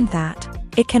beyond that,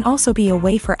 it can also be a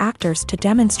way for actors to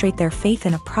demonstrate their faith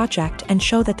in a project and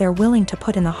show that they're willing to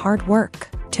put in the hard work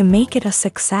to make it a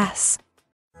success.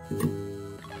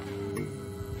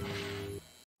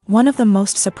 One of the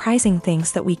most surprising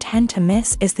things that we tend to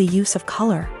miss is the use of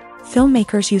color.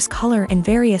 Filmmakers use color in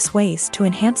various ways to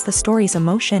enhance the story's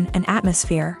emotion and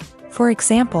atmosphere. For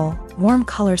example, warm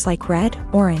colors like red,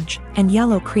 orange, and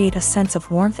yellow create a sense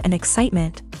of warmth and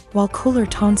excitement, while cooler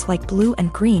tones like blue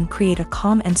and green create a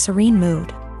calm and serene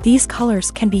mood. These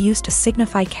colors can be used to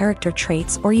signify character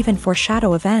traits or even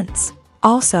foreshadow events.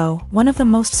 Also, one of the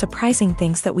most surprising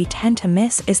things that we tend to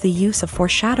miss is the use of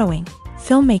foreshadowing.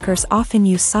 Filmmakers often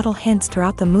use subtle hints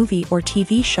throughout the movie or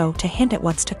TV show to hint at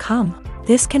what's to come.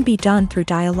 This can be done through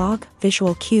dialogue,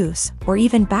 visual cues, or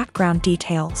even background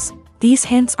details. These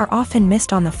hints are often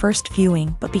missed on the first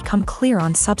viewing but become clear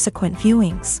on subsequent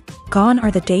viewings. Gone are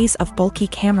the days of bulky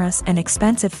cameras and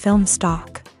expensive film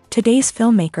stock. Today's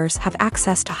filmmakers have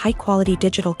access to high-quality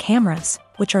digital cameras,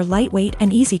 which are lightweight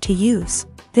and easy to use.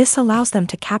 This allows them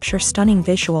to capture stunning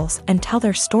visuals and tell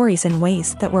their stories in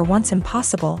ways that were once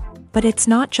impossible. But it's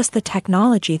not just the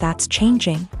technology that's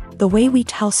changing. The way we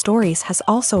tell stories has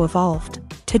also evolved.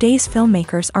 Today's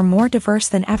filmmakers are more diverse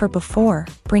than ever before,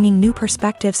 bringing new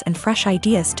perspectives and fresh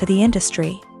ideas to the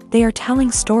industry. They are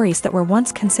telling stories that were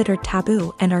once considered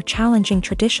taboo and are challenging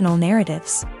traditional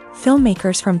narratives.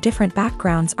 Filmmakers from different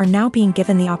backgrounds are now being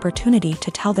given the opportunity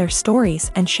to tell their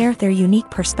stories and share their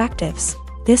unique perspectives.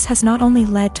 This has not only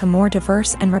led to more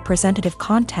diverse and representative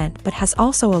content but has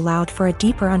also allowed for a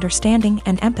deeper understanding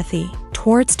and empathy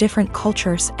towards different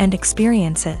cultures and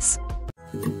experiences.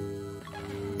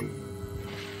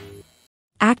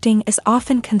 Acting is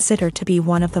often considered to be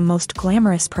one of the most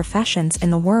glamorous professions in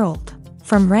the world.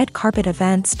 From red carpet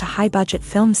events to high-budget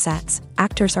film sets,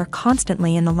 actors are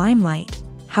constantly in the limelight.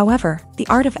 However, the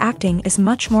art of acting is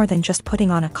much more than just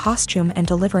putting on a costume and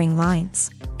delivering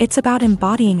lines. It's about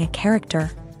embodying a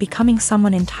character, becoming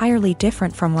someone entirely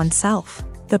different from oneself.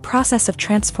 The process of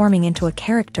transforming into a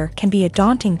character can be a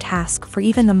daunting task for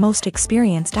even the most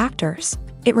experienced actors.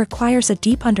 It requires a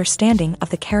deep understanding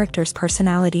of the character's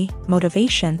personality,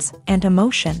 motivations, and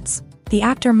emotions. The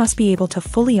actor must be able to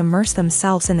fully immerse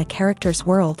themselves in the character's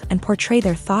world and portray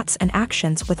their thoughts and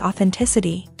actions with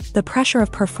authenticity. The pressure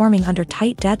of performing under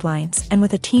tight deadlines and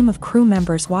with a team of crew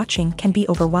members watching can be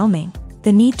overwhelming.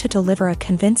 The need to deliver a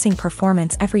convincing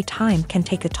performance every time can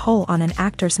take a toll on an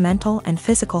actor's mental and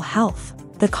physical health.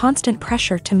 The constant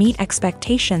pressure to meet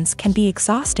expectations can be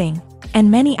exhausting, and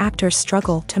many actors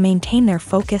struggle to maintain their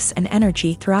focus and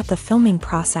energy throughout the filming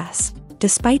process.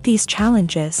 Despite these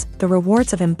challenges, the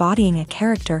rewards of embodying a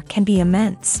character can be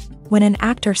immense. When an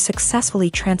actor successfully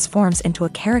transforms into a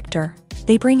character,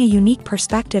 they bring a unique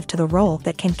perspective to the role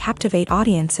that can captivate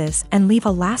audiences and leave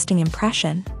a lasting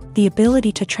impression. The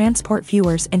ability to transport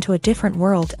viewers into a different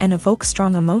world and evoke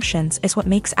strong emotions is what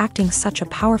makes acting such a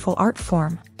powerful art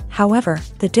form. However,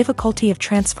 the difficulty of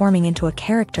transforming into a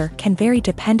character can vary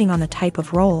depending on the type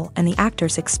of role and the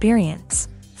actor's experience.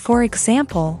 For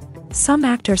example, some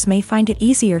actors may find it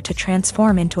easier to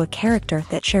transform into a character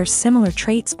that shares similar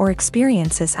traits or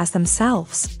experiences as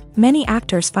themselves. Many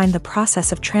actors find the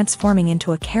process of transforming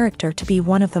into a character to be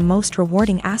one of the most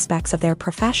rewarding aspects of their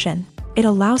profession. It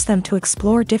allows them to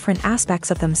explore different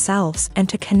aspects of themselves and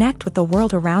to connect with the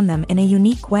world around them in a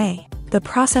unique way. The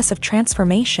process of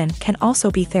transformation can also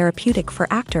be therapeutic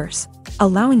for actors,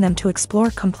 allowing them to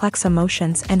explore complex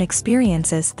emotions and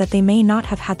experiences that they may not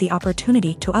have had the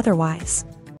opportunity to otherwise.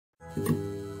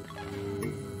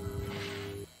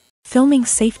 Filming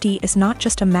safety is not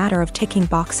just a matter of ticking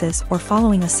boxes or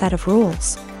following a set of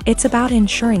rules. It's about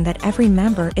ensuring that every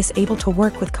member is able to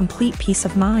work with complete peace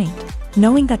of mind,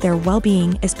 knowing that their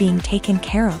well-being is being taken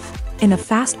care of. In a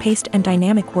fast-paced and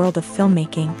dynamic world of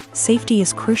filmmaking, safety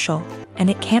is crucial, and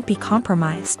it can't be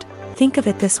compromised. Think of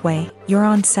it this way: you're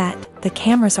on set, the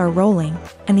cameras are rolling,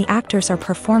 and the actors are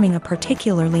performing a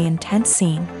particularly intense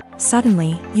scene.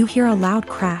 Suddenly, you hear a loud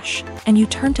crash, and you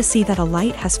turn to see that a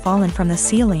light has fallen from the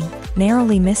ceiling,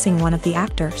 narrowly missing one of the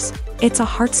actors. It's a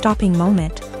heart-stopping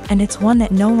moment, and it's one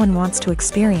that no one wants to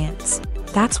experience.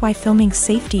 That's why filming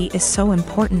safety is so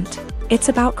important. It's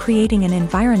about creating an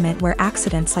environment where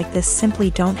accidents like this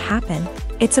simply don't happen.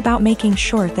 It's about making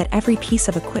sure that every piece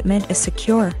of equipment is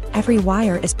secure, every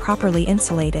wire is properly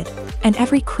insulated, and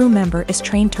every crew member is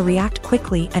trained to react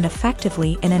quickly and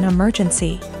effectively in an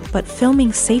emergency. But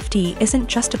filming safety isn't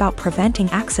just about preventing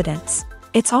accidents.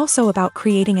 It's also about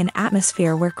creating an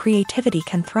atmosphere where creativity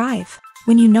can thrive.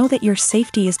 When you know that your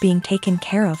safety is being taken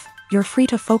care of, you're free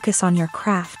to focus on your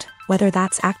craft, whether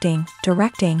that's acting,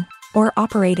 directing, or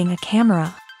operating a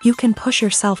camera. You can push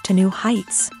yourself to new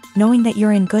heights, knowing that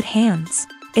you're in good hands.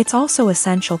 It's also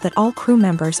essential that all crew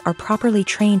members are properly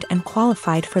trained and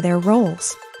qualified for their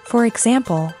roles. For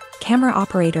example, camera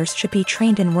operators should be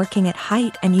trained in working at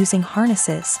height and using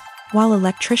harnesses, while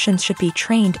electricians should be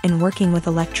trained in working with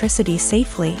electricity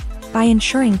safely. By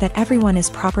ensuring that everyone is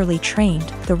properly trained,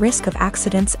 the risk of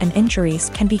accidents and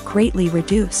injuries can be greatly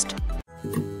reduced.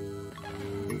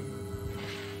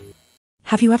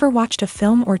 Have you ever watched a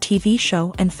film or TV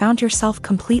show and found yourself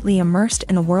completely immersed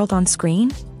in the world on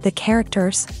screen? The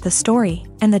characters, the story,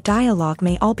 and the dialogue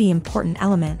may all be important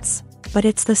elements, but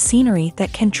it's the scenery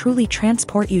that can truly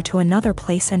transport you to another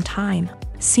place and time.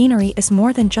 Scenery is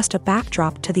more than just a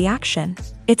backdrop to the action.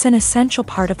 It's an essential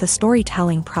part of the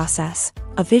storytelling process,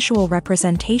 a visual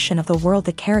representation of the world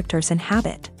the characters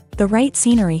inhabit. The right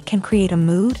scenery can create a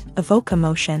mood, evoke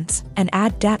emotions, and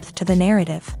add depth to the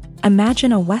narrative.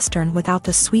 Imagine a Western without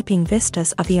the sweeping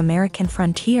vistas of the American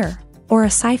frontier, or a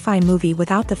sci-fi movie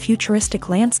without the futuristic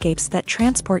landscapes that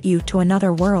transport you to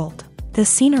another world. The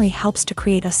scenery helps to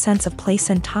create a sense of place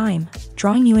and time,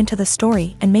 drawing you into the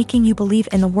story and making you believe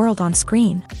in the world on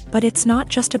screen. But it's not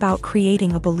just about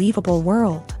creating a believable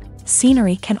world.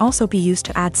 Scenery can also be used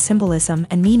to add symbolism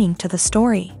and meaning to the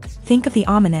story. Think of the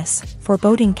ominous,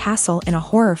 foreboding castle in a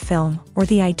horror film, or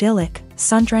the idyllic,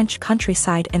 sun-drenched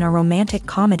countryside in a romantic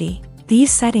comedy.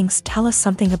 These settings tell us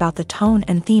something about the tone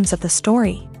and themes of the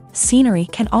story. Scenery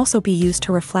can also be used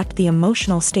to reflect the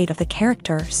emotional state of the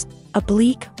characters. A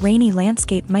bleak, rainy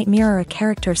landscape might mirror a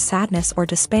character's sadness or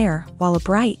despair, while a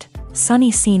bright,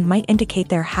 sunny scene might indicate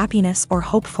their happiness or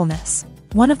hopefulness.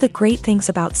 One of the great things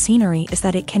about scenery is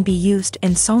that it can be used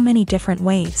in so many different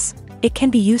ways. It can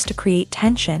be used to create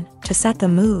tension, to set the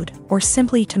mood, or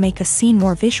simply to make a scene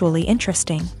more visually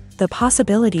interesting. The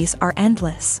possibilities are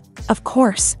endless. Of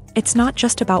course, it's not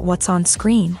just about what's on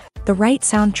screen. The right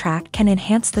soundtrack can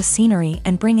enhance the scenery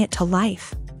and bring it to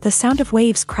life. The sound of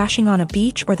waves crashing on a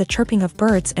beach or the chirping of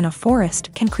birds in a forest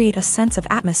can create a sense of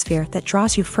atmosphere that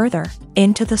draws you further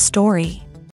into the story.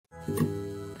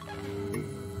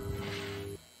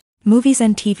 Movies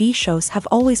and TV shows have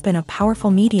always been a powerful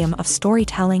medium of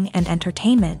storytelling and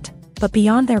entertainment, but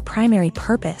beyond their primary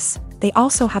purpose, they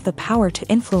also have the power to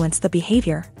influence the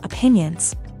behavior,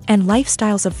 opinions, and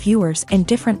lifestyles of viewers in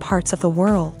different parts of the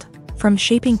world. From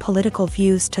shaping political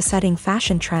views to setting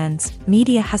fashion trends,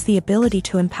 media has the ability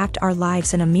to impact our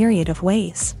lives in a myriad of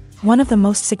ways. One of the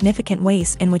most significant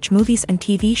ways in which movies and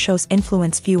TV shows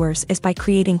influence viewers is by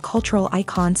creating cultural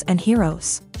icons and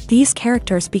heroes. These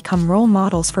characters become role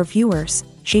models for viewers,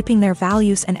 shaping their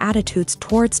values and attitudes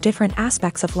towards different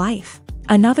aspects of life.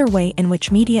 Another way in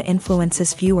which media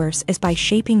influences viewers is by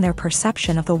shaping their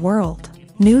perception of the world.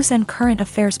 News and current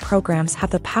affairs programs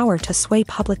have the power to sway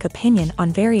public opinion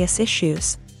on various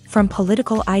issues, from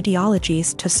political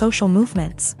ideologies to social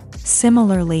movements.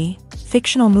 Similarly,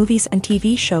 fictional movies and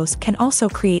TV shows can also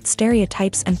create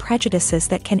stereotypes and prejudices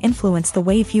that can influence the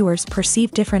way viewers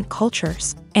perceive different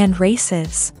cultures and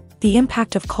races. The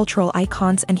impact of cultural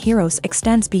icons and heroes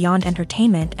extends beyond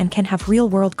entertainment and can have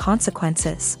real-world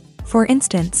consequences. For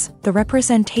instance, the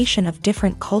representation of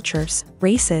different cultures,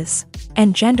 races,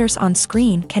 and genders on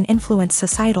screen can influence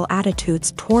societal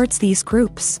attitudes towards these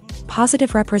groups.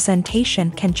 Positive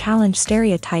representation can challenge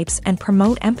stereotypes and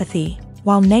promote empathy,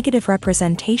 while negative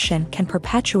representation can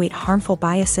perpetuate harmful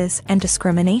biases and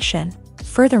discrimination.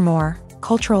 Furthermore,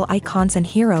 cultural icons and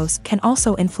heroes can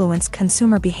also influence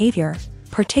consumer behavior,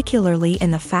 particularly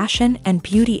in the fashion and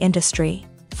beauty industry.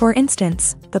 For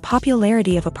instance, the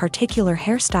popularity of a particular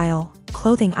hairstyle,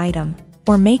 clothing item,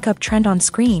 or makeup trend on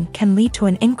screen can lead to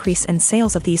an increase in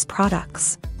sales of these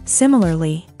products.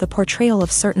 Similarly, the portrayal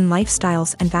of certain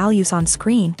lifestyles and values on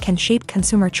screen can shape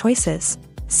consumer choices,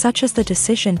 such as the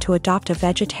decision to adopt a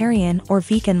vegetarian or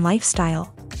vegan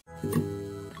lifestyle.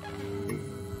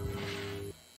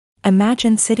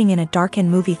 Imagine sitting in a darkened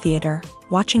movie theater,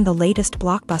 watching the latest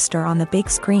blockbuster on the big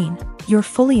screen. You're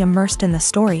fully immersed in the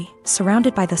story,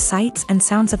 surrounded by the sights and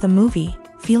sounds of the movie,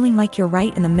 feeling like you're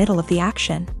right in the middle of the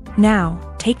action.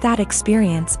 Now, take that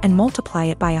experience and multiply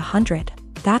it by 100.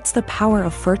 That's the power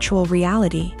of virtual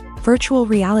reality. Virtual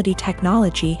reality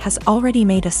technology has already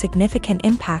made a significant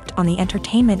impact on the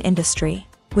entertainment industry.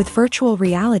 With virtual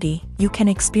reality, you can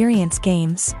experience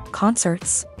games,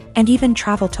 concerts, and even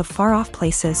travel to far-off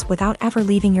places without ever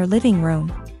leaving your living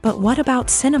room. But what about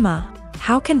cinema?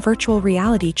 How can virtual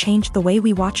reality change the way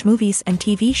we watch movies and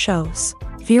TV shows?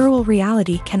 Virtual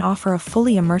reality can offer a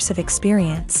fully immersive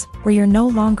experience, where you're no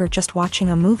longer just watching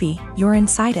a movie, you're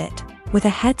inside it. With a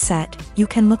headset, you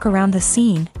can look around the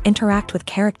scene, interact with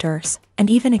characters, and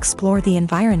even explore the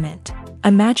environment.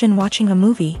 Imagine watching a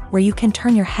movie where you can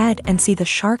turn your head and see the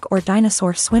shark or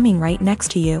dinosaur swimming right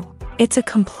next to you. It's a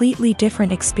completely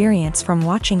different experience from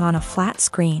watching on a flat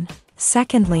screen.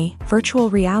 Secondly, virtual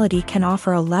reality can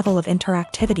offer a level of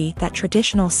interactivity that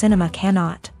traditional cinema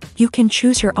cannot. You can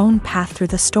choose your own path through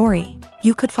the story.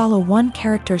 You could follow one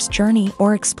character's journey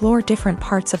or explore different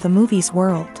parts of the movie's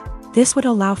world. This would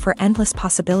allow for endless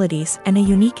possibilities and a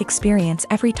unique experience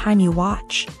every time you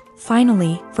watch.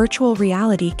 Finally, virtual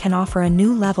reality can offer a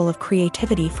new level of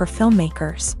creativity for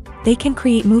filmmakers. They can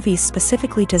create movies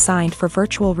specifically designed for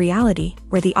virtual reality,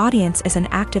 where the audience is an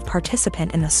active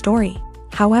participant in the story.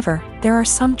 However, there are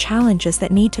some challenges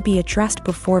that need to be addressed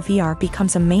before VR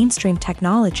becomes a mainstream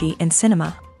technology in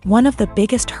cinema. One of the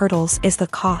biggest hurdles is the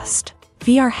cost.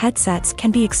 VR headsets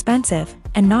can be expensive,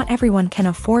 and not everyone can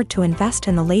afford to invest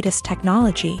in the latest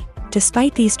technology.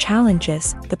 Despite these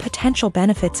challenges, the potential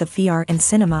benefits of VR in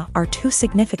cinema are too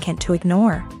significant to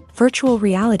ignore. Virtual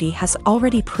reality has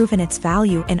already proven its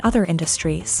value in other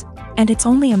industries, and it's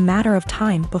only a matter of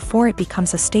time before it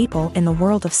becomes a staple in the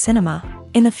world of cinema.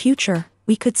 In the future,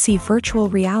 we could see virtual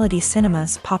reality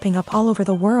cinemas popping up all over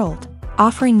the world,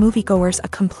 offering moviegoers a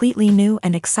completely new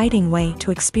and exciting way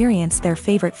to experience their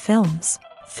favorite films.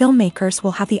 Filmmakers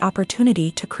will have the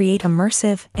opportunity to create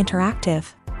immersive,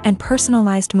 interactive, and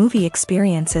personalized movie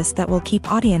experiences that will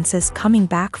keep audiences coming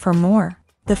back for more.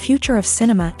 The future of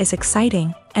cinema is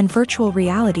exciting, and virtual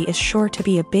reality is sure to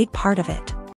be a big part of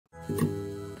it.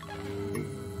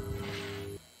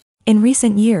 In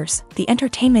recent years, the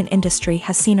entertainment industry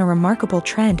has seen a remarkable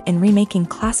trend in remaking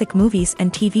classic movies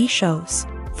and TV shows.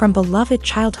 From beloved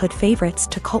childhood favorites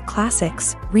to cult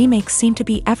classics, remakes seem to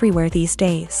be everywhere these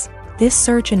days. This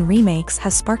surge in remakes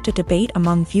has sparked a debate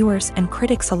among viewers and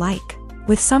critics alike,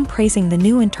 with some praising the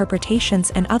new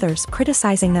interpretations and others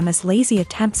criticizing them as lazy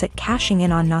attempts at cashing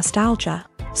in on nostalgia.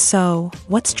 So,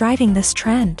 what's driving this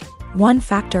trend? One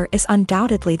factor is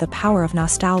undoubtedly the power of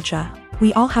nostalgia.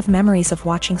 We all have memories of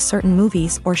watching certain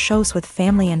movies or shows with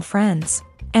family and friends,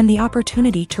 and the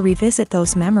opportunity to revisit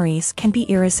those memories can be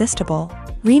irresistible.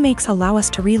 Remakes allow us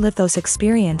to relive those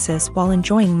experiences while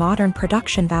enjoying modern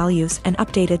production values and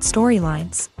updated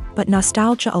storylines. But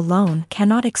nostalgia alone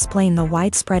cannot explain the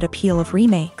widespread appeal of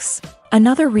remakes.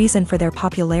 Another reason for their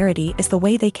popularity is the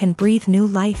way they can breathe new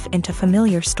life into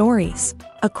familiar stories.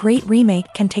 A great remake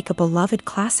can take a beloved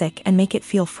classic and make it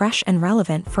feel fresh and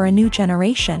relevant for a new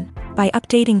generation. By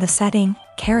updating the setting,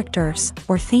 characters,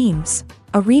 or themes,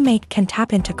 a remake can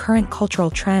tap into current cultural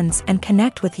trends and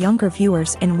connect with younger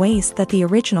viewers in ways that the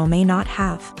original may not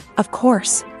have. Of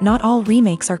course, not all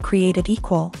remakes are created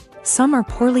equal. Some are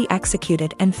poorly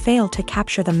executed and fail to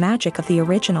capture the magic of the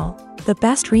original. The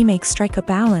best remakes strike a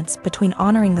balance between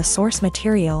honoring the source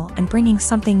material and bringing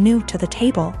something new to the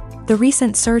table. The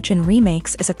recent surge in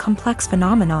remakes is a complex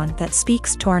phenomenon that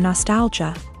speaks to our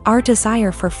nostalgia, our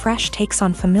desire for fresh takes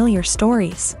on familiar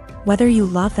stories. Whether you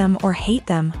love them or hate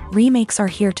them, remakes are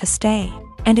here to stay,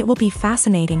 and it will be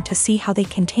fascinating to see how they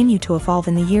continue to evolve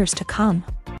in the years to come.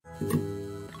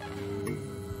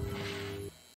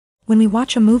 When we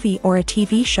watch a movie or a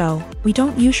TV show, we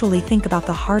don't usually think about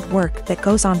the hard work that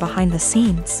goes on behind the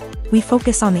scenes. We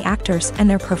focus on the actors and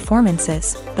their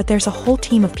performances, but there's a whole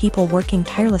team of people working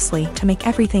tirelessly to make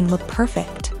everything look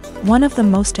perfect. One of the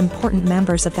most important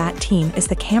members of that team is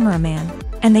the cameraman,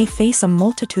 and they face a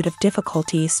multitude of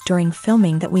difficulties during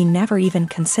filming that we never even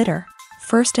consider.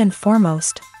 First and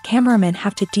foremost, cameramen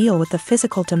have to deal with the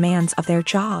physical demands of their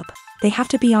job. They have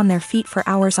to be on their feet for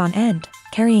hours on end,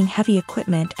 carrying heavy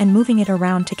equipment and moving it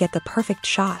around to get the perfect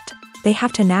shot. They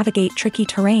have to navigate tricky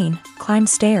terrain, climb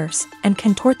stairs, and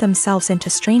contort themselves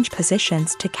into strange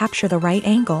positions to capture the right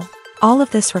angle. All of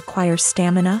this requires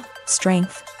stamina,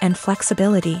 strength, and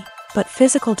flexibility. But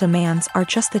physical demands are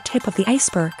just the tip of the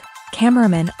iceberg.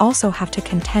 Cameramen also have to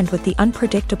contend with the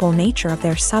unpredictable nature of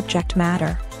their subject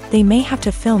matter. They may have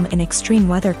to film in extreme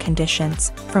weather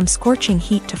conditions, from scorching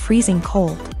heat to freezing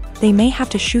cold. They may have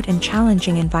to shoot in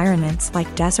challenging environments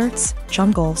like deserts,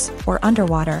 jungles, or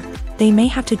underwater. They may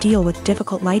have to deal with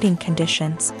difficult lighting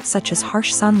conditions, such as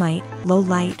harsh sunlight, low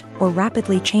light, or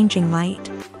rapidly changing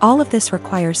light. All of this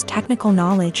requires technical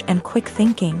knowledge and quick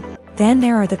thinking. Then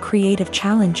there are the creative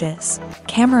challenges.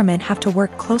 Cameramen have to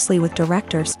work closely with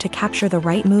directors to capture the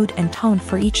right mood and tone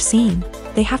for each scene.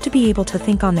 They have to be able to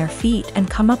think on their feet and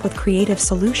come up with creative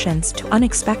solutions to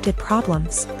unexpected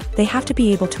problems. They have to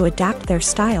be able to adapt their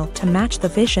style to match the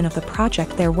vision of the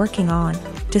project they're working on.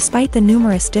 Despite the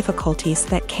numerous difficulties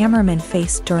that cameramen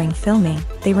face during filming,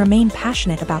 they remain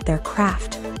passionate about their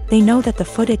craft. They know that the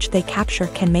footage they capture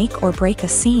can make or break a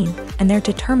scene, and they're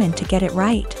determined to get it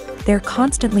right. They're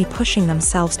constantly pushing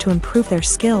themselves to improve their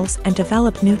skills and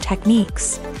develop new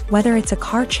techniques. Whether it's a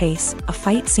car chase, a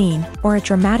fight scene, or a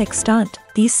dramatic stunt,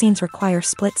 these scenes require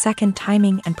split-second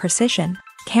timing and precision.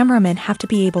 Cameramen have to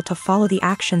be able to follow the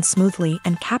action smoothly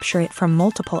and capture it from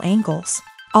multiple angles,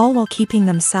 all while keeping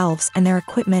themselves and their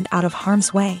equipment out of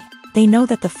harm's way. They know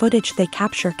that the footage they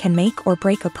capture can make or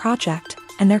break a project,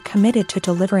 and they're committed to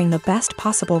delivering the best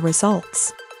possible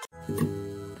results.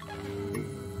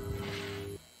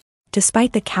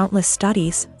 Despite the countless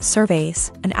studies,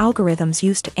 surveys, and algorithms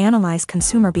used to analyze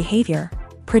consumer behavior,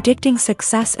 predicting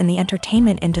success in the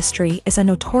entertainment industry is a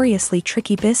notoriously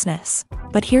tricky business.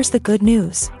 But here's the good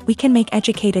news: we can make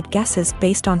educated guesses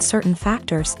based on certain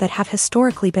factors that have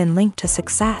historically been linked to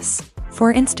success.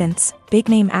 For instance,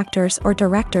 big-name actors or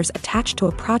directors attached to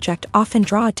a project often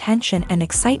draw attention and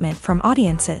excitement from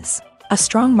audiences. A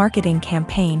strong marketing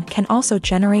campaign can also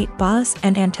generate buzz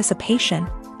and anticipation.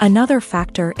 Another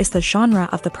factor is the genre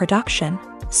of the production.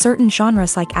 Certain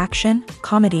genres like action,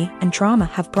 comedy, and drama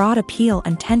have broad appeal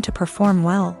and tend to perform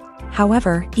well.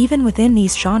 However, even within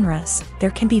these genres,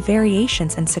 there can be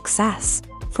variations in success.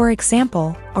 For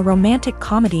example, a romantic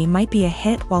comedy might be a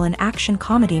hit while an action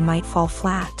comedy might fall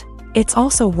flat. It's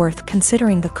also worth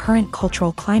considering the current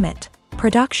cultural climate.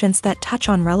 Productions that touch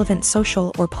on relevant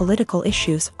social or political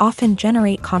issues often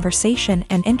generate conversation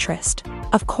and interest.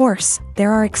 Of course,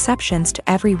 there are exceptions to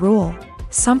every rule.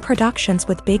 Some productions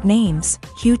with big names,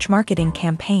 huge marketing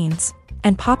campaigns,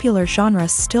 and popular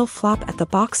genres still flop at the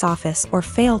box office or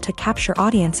fail to capture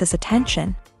audiences'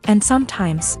 attention. And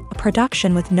sometimes, a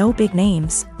production with no big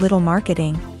names, little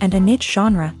marketing, and a niche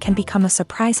genre can become a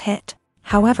surprise hit.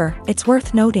 However, it's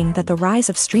worth noting that the rise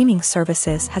of streaming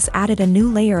services has added a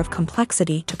new layer of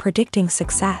complexity to predicting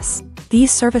success.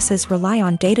 These services rely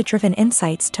on data-driven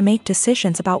insights to make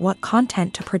decisions about what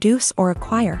content to produce or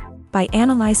acquire. By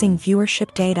analyzing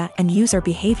viewership data and user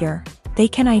behavior, they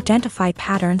can identify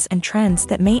patterns and trends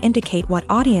that may indicate what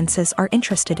audiences are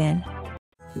interested in.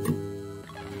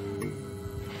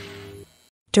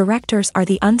 Directors are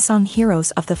the unsung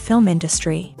heroes of the film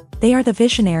industry. They are the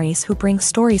visionaries who bring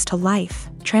stories to life,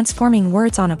 transforming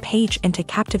words on a page into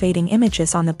captivating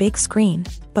images on the big screen.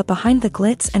 But behind the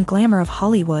glitz and glamour of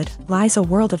Hollywood lies a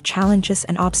world of challenges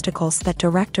and obstacles that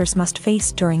directors must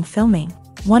face during filming.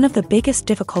 One of the biggest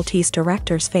difficulties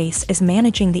directors face is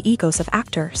managing the egos of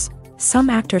actors. Some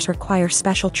actors require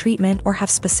special treatment or have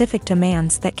specific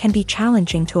demands that can be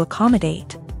challenging to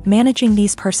accommodate. Managing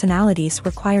these personalities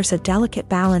requires a delicate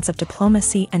balance of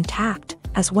diplomacy and tact,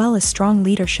 as well as strong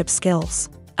leadership skills.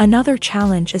 Another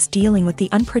challenge is dealing with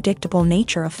the unpredictable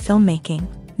nature of filmmaking.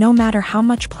 No matter how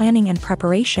much planning and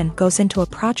preparation goes into a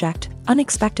project,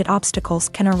 unexpected obstacles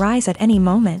can arise at any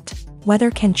moment. Weather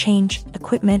can change,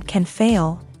 equipment can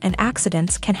fail, and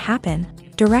accidents can happen.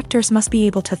 Directors must be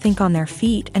able to think on their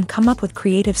feet and come up with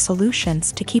creative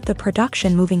solutions to keep the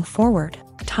production moving forward.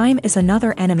 Time is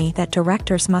another enemy that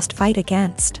directors must fight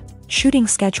against. Shooting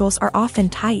schedules are often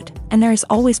tight, and there is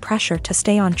always pressure to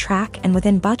stay on track and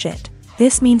within budget.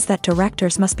 This means that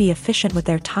directors must be efficient with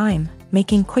their time,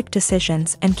 making quick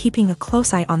decisions and keeping a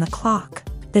close eye on the clock.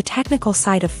 The technical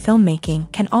side of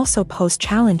filmmaking can also pose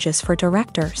challenges for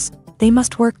directors. They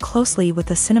must work closely with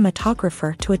the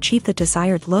cinematographer to achieve the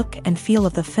desired look and feel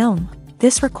of the film.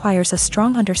 This requires a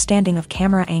strong understanding of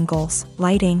camera angles,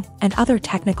 lighting, and other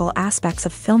technical aspects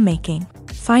of filmmaking.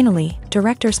 Finally,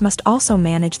 directors must also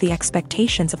manage the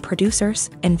expectations of producers,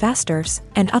 investors,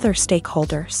 and other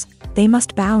stakeholders. They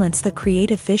must balance the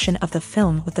creative vision of the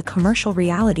film with the commercial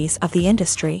realities of the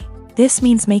industry. This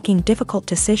means making difficult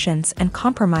decisions and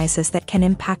compromises that can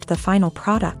impact the final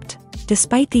product.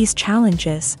 Despite these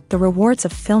challenges, the rewards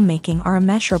of filmmaking are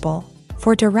immeasurable.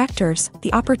 For directors,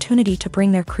 the opportunity to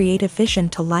bring their creative vision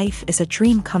to life is a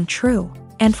dream come true.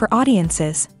 And for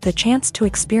audiences, the chance to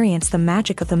experience the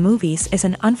magic of the movies is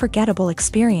an unforgettable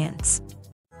experience.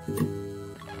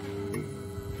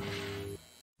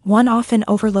 One often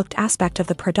overlooked aspect of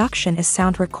the production is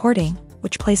sound recording.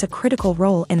 which plays a critical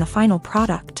role in the final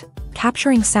product.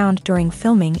 Capturing sound during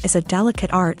filming is a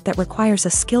delicate art that requires a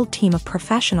skilled team of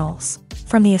professionals,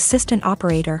 from the assistant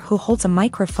operator who holds a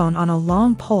microphone on a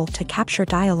long pole to capture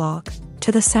dialogue,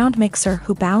 to the sound mixer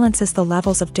who balances the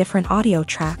levels of different audio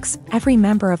tracks. Every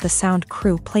member of the sound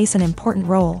crew plays an important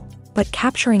role. But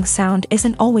capturing sound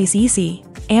isn't always easy.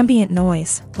 Ambient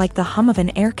noise, like the hum of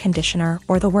an air conditioner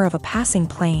or the whir of a passing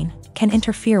plane, can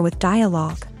interfere with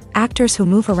dialogue. Actors who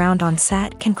move around on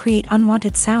set can create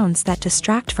unwanted sounds that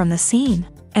distract from the scene.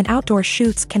 And outdoor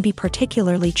shoots can be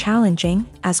particularly challenging,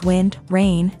 as wind,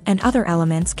 rain, and other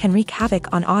elements can wreak havoc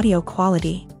on audio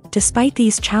quality. Despite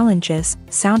these challenges,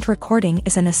 sound recording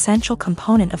is an essential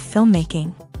component of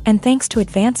filmmaking. And thanks to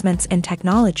advancements in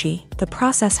technology, the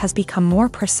process has become more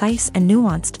precise and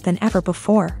nuanced than ever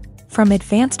before. From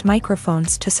advanced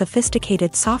microphones to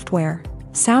sophisticated software,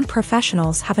 sound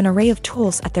professionals have an array of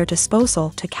tools at their disposal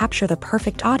to capture the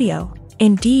perfect audio.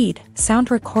 Indeed,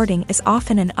 sound recording is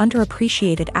often an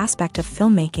underappreciated aspect of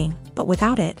filmmaking, but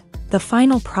without it, the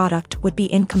final product would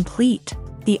be incomplete.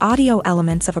 The audio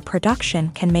elements of a production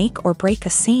can make or break a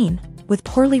scene, with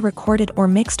poorly recorded or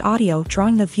mixed audio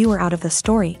drawing the viewer out of the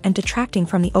story and detracting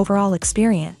from the overall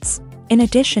experience. In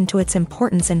addition to its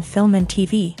importance in film and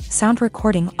TV, sound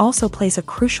recording also plays a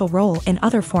crucial role in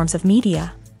other forms of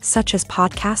media, such as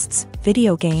podcasts,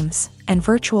 video games, and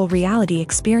virtual reality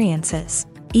experiences.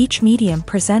 Each medium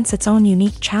presents its own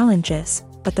unique challenges,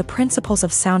 but the principles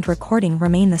of sound recording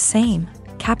remain the same: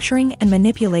 capturing and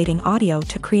manipulating audio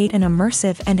to create an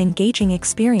immersive and engaging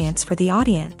experience for the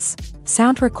audience.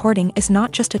 Sound recording is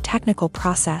not just a technical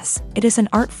process, it is an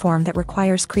art form that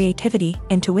requires creativity,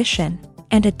 intuition,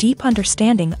 and a deep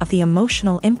understanding of the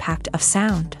emotional impact of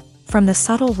sound. From the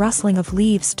subtle rustling of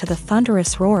leaves to the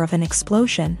thunderous roar of an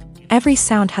explosion, every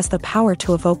sound has the power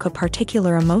to evoke a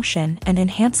particular emotion and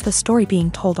enhance the story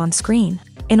being told on screen.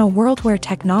 In a world where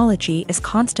technology is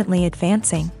constantly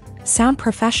advancing, sound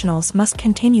professionals must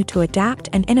continue to adapt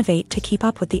and innovate to keep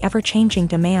up with the ever-changing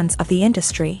demands of the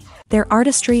industry. Their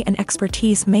artistry and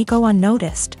expertise may go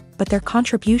unnoticed, but their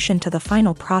contribution to the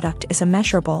final product is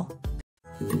immeasurable.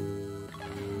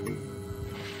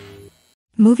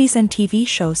 Movies and TV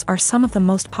shows are some of the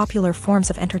most popular forms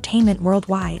of entertainment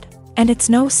worldwide, and it's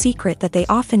no secret that they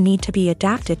often need to be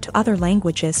adapted to other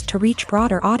languages to reach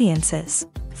broader audiences.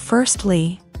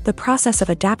 Firstly, the process of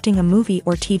adapting a movie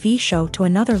or TV show to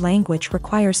another language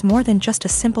requires more than just a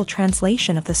simple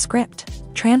translation of the script.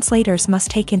 Translators must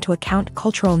take into account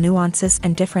cultural nuances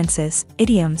and differences,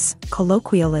 idioms,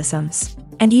 colloquialisms,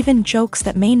 and even jokes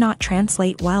that may not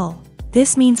translate well.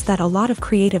 This means that a lot of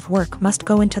creative work must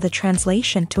go into the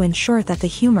translation to ensure that the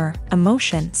humor,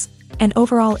 emotions, and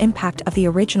overall impact of the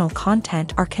original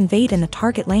content are conveyed in the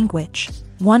target language.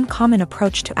 One common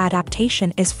approach to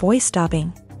adaptation is voice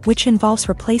dubbing, which involves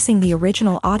replacing the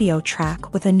original audio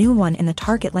track with a new one in the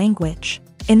target language.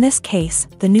 In this case,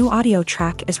 the new audio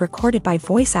track is recorded by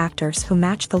voice actors who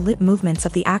match the lip movements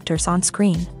of the actors on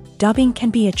screen. Dubbing can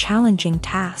be a challenging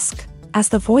task, as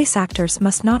the voice actors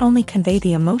must not only convey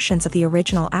the emotions of the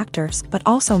original actors but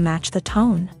also match the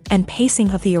tone and pacing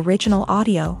of the original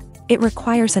audio. It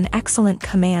requires an excellent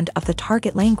command of the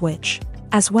target language,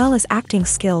 as well as acting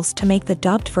skills to make the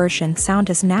dubbed version sound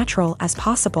as natural as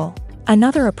possible.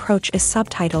 Another approach is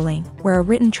subtitling, where a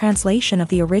written translation of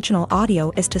the original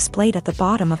audio is displayed at the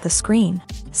bottom of the screen.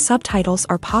 Subtitles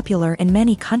are popular in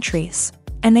many countries,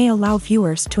 and they allow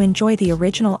viewers to enjoy the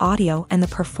original audio and the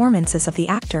performances of the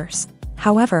actors.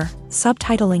 However,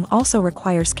 subtitling also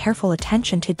requires careful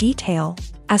attention to detail,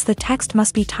 as the text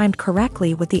must be timed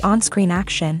correctly with the on-screen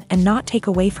action and not take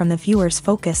away from the viewer's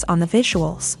focus on the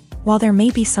visuals. While there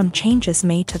may be some changes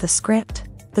made to the script,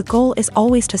 the goal is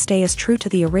always to stay as true to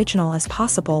the original as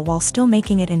possible while still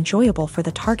making it enjoyable for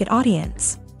the target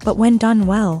audience. But when done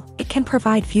well, it can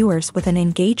provide viewers with an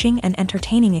engaging and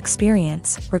entertaining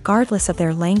experience, regardless of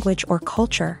their language or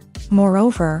culture.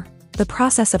 Moreover, the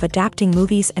process of adapting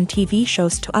movies and TV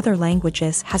shows to other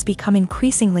languages has become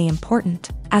increasingly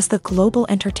important, as the global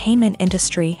entertainment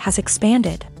industry has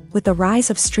expanded, with the rise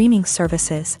of streaming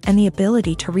services and the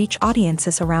ability to reach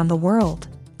audiences around the world.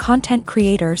 Content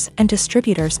creators and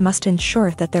distributors must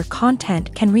ensure that their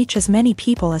content can reach as many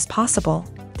people as possible.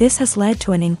 This has led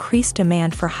to an increased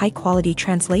demand for high-quality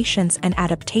translations and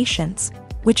adaptations,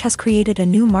 which has created a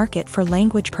new market for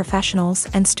language professionals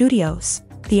and studios.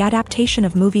 The adaptation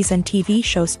of movies and TV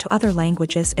shows to other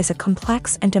languages is a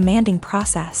complex and demanding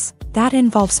process that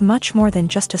involves much more than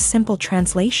just a simple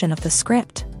translation of the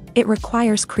script. It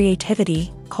requires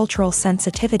creativity, cultural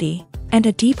sensitivity, and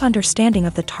a deep understanding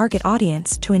of the target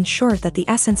audience to ensure that the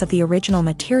essence of the original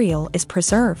material is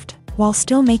preserved. while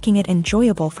still making it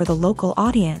enjoyable for the local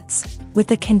audience. With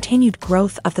the continued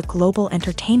growth of the global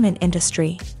entertainment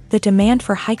industry, the demand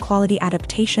for high-quality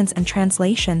adaptations and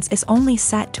translations is only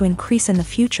set to increase in the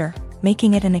future,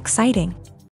 making it an exciting.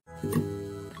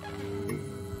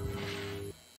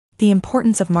 The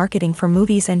importance of marketing for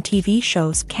movies and TV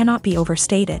shows cannot be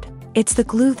overstated. It's the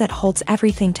glue that holds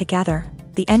everything together,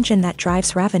 the engine that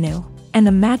drives revenue, and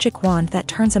the magic wand that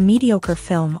turns a mediocre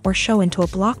film or show into a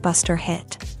blockbuster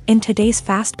hit. In today's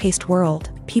fast-paced world,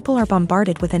 people are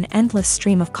bombarded with an endless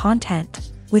stream of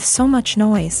content. With so much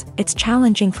noise, it's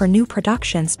challenging for new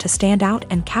productions to stand out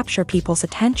and capture people's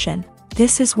attention.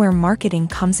 This is where marketing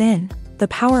comes in. The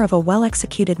power of a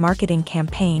well-executed marketing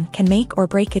campaign can make or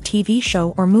break a TV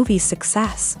show or movie's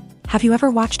success. Have you ever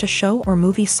watched a show or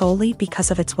movie solely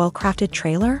because of its well-crafted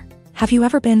trailer? Have you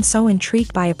ever been so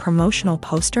intrigued by a promotional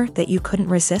poster that you couldn't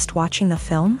resist watching the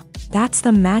film? That's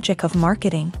the magic of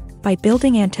marketing. By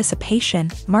building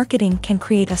anticipation, marketing can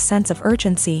create a sense of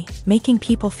urgency, making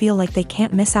people feel like they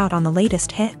can't miss out on the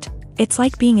latest hit. It's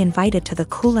like being invited to the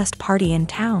coolest party in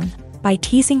town. By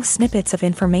teasing snippets of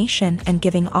information and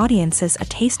giving audiences a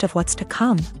taste of what's to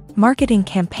come, marketing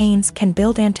campaigns can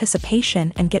build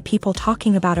anticipation and get people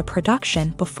talking about a production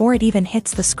before it even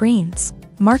hits the screens.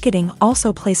 Marketing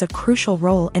also plays a crucial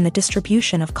role in the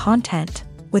distribution of content.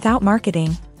 Without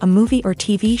marketing, a movie or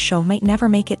TV show might never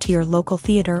make it to your local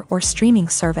theater or streaming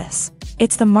service.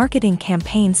 It's the marketing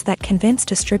campaigns that convince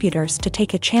distributors to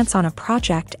take a chance on a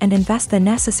project and invest the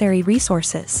necessary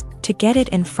resources to get it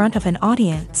in front of an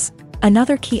audience.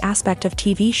 Another key aspect of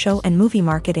TV show and movie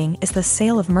marketing is the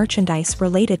sale of merchandise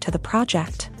related to the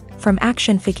project. From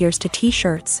action figures to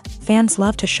t-shirts, fans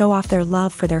love to show off their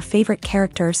love for their favorite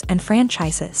characters and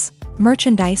franchises.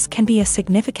 Merchandise can be a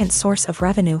significant source of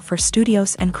revenue for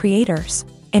studios and creators.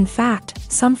 In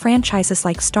fact, some franchises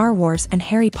like Star Wars and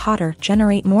Harry Potter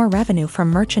generate more revenue from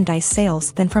merchandise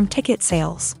sales than from ticket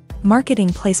sales. Marketing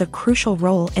plays a crucial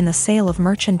role in the sale of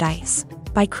merchandise.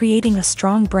 By creating a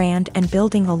strong brand and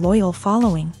building a loyal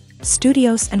following,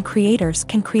 studios and creators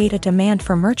can create a demand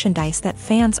for merchandise that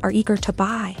fans are eager to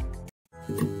buy.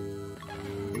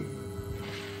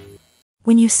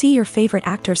 When you see your favorite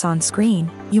actors on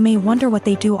screen, you may wonder what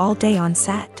they do all day on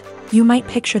set. You might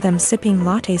picture them sipping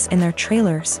lattes in their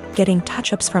trailers, getting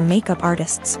touch-ups from makeup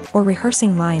artists, or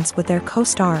rehearsing lines with their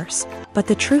co-stars. But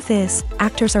the truth is,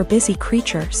 actors are busy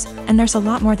creatures, and there's a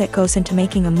lot more that goes into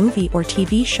making a movie or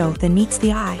TV show than meets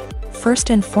the eye. First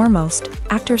and foremost,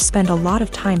 actors spend a lot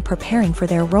of time preparing for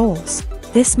their roles.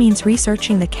 This means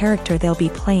researching the character they'll be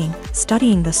playing,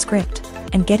 studying the script,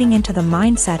 and getting into the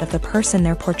mindset of the person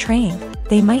they're portraying.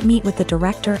 They might meet with the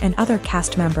director and other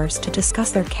cast members to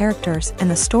discuss their characters and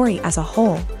the story as a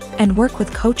whole, and work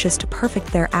with coaches to perfect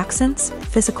their accents,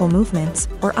 physical movements,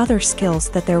 or other skills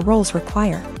that their roles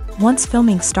require. Once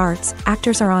filming starts,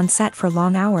 actors are on set for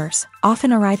long hours,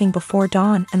 often arriving before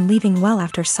dawn and leaving well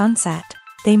after sunset.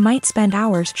 They might spend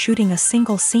hours shooting a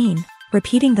single scene,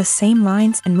 repeating the same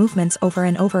lines and movements over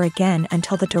and over again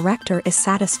until the director is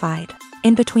satisfied.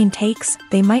 In between takes,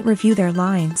 they might review their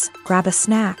lines, grab a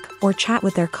snack, or chat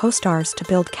with their co-stars to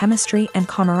build chemistry and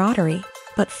camaraderie.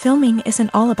 But filming isn't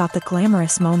all about the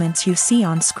glamorous moments you see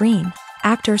on screen.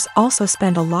 Actors also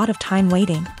spend a lot of time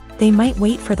waiting. They might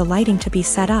wait for the lighting to be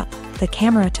set up, the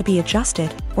camera to be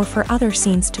adjusted, or for other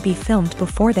scenes to be filmed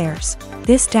before theirs.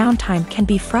 This downtime can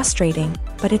be frustrating,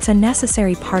 but it's a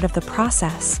necessary part of the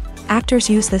process. Actors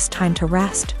use this time to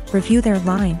rest, review their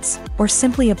lines, or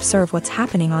simply observe what's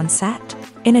happening on set.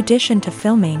 In addition to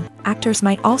filming, actors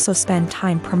might also spend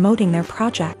time promoting their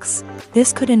projects.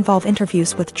 This could involve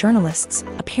interviews with journalists,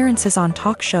 appearances on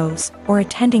talk shows, or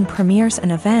attending premieres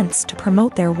and events to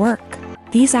promote their work.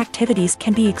 These activities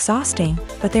can be exhausting,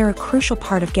 but they're a crucial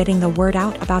part of getting the word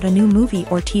out about a new movie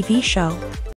or TV show.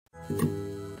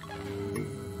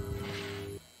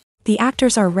 The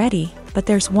actors are ready, but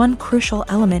there's one crucial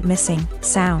element missing: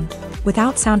 sound.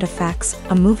 Without sound effects,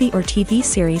 a movie or TV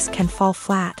series can fall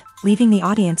flat, leaving the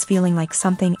audience feeling like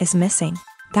something is missing.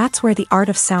 That's where the art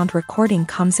of sound recording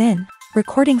comes in.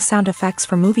 Recording sound effects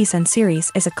for movies and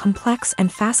series is a complex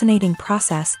and fascinating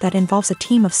process that involves a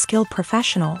team of skilled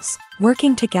professionals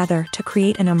working together to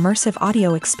create an immersive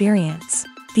audio experience.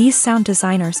 These sound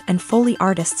designers and Foley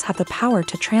artists have the power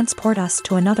to transport us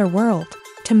to another world,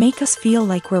 to make us feel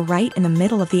like we're right in the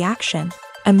middle of the action.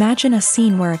 Imagine a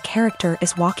scene where a character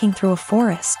is walking through a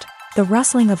forest. The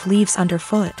rustling of leaves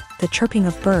underfoot, the chirping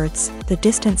of birds, the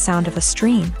distant sound of a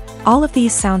stream. All of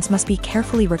these sounds must be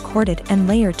carefully recorded and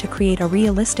layered to create a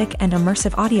realistic and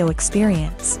immersive audio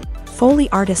experience. Foley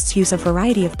artists use a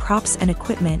variety of props and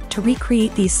equipment to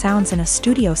recreate these sounds in a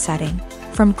studio setting.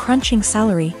 From crunching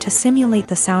celery to simulate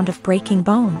the sound of breaking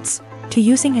bones, to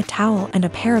using a towel and a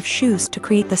pair of shoes to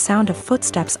create the sound of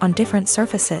footsteps on different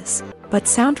surfaces. But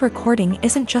sound recording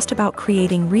isn't just about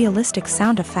creating realistic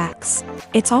sound effects.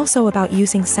 It's also about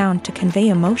using sound to convey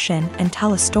emotion and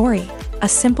tell a story. A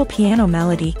simple piano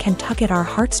melody can tug at our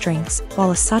heartstrings,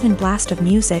 while a sudden blast of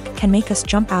music can make us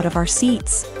jump out of our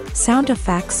seats. Sound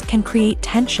effects can create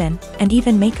tension and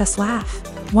even make us laugh.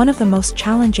 One of the most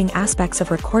challenging aspects of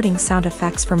recording sound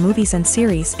effects for movies and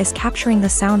series is capturing the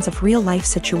sounds of real-life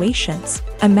situations.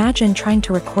 Imagine trying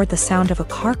to record the sound of a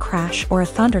car crash or a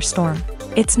thunderstorm.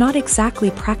 It's not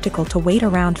exactly practical to wait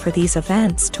around for these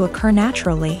events to occur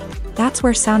naturally. That's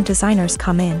where sound designers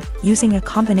come in, using a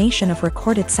combination of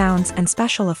recorded sounds and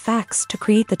special effects to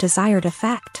create the desired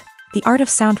effect. The art of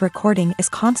sound recording is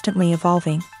constantly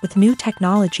evolving, with new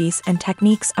technologies and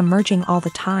techniques emerging all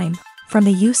the time. From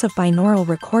the use of binaural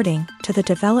recording to the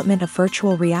development of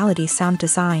virtual reality sound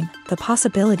design, the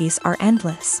possibilities are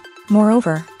endless.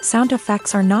 Moreover, sound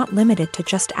effects are not limited to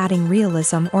just adding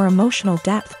realism or emotional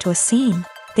depth to a scene.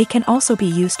 They can also be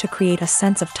used to create a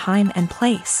sense of time and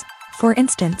place. For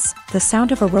instance, the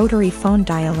sound of a rotary phone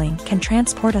dialing can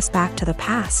transport us back to the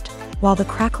past, while the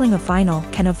crackling of vinyl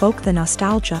can evoke the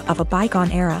nostalgia of a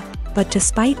bygone era. But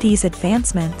despite these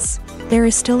advancements, there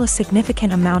is still a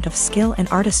significant amount of skill and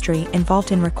artistry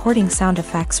involved in recording sound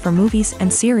effects for movies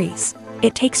and series.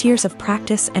 It takes years of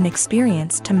practice and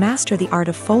experience to master the art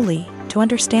of Foley, to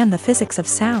understand the physics of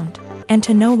sound, and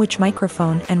to know which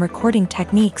microphone and recording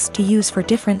techniques to use for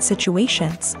different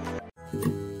situations.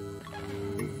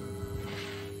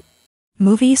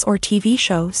 Movies or TV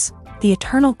shows? The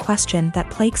eternal question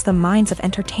that plagues the minds of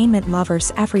entertainment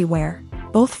lovers everywhere.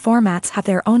 Both formats have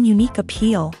their own unique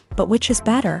appeal, but which is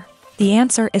better? The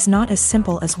answer is not as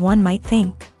simple as one might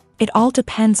think. It all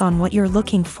depends on what you're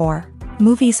looking for.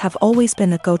 Movies have always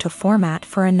been the go-to format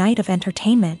for a night of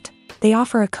entertainment. They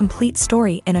offer a complete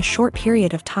story in a short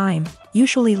period of time,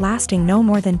 usually lasting no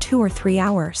more than 2 or 3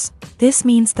 hours. This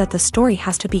means that the story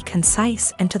has to be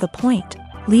concise and to the point,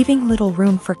 leaving little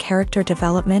room for character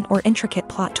development or intricate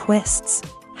plot twists.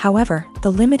 However,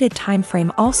 the limited time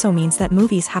frame also means that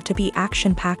movies have to be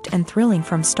action-packed and thrilling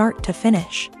from start to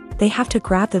finish. They have to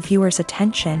grab the viewer's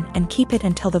attention and keep it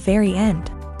until the very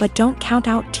end. But don't count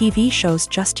out TV shows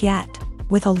just yet.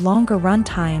 With a longer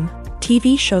runtime,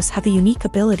 TV shows have the unique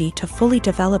ability to fully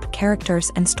develop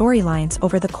characters and storylines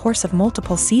over the course of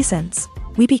multiple seasons.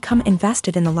 We become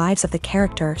invested in the lives of the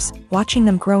characters, watching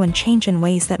them grow and change in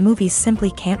ways that movies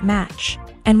simply can't match.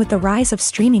 And with the rise of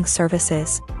streaming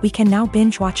services, we can now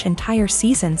binge-watch entire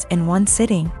seasons in one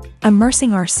sitting,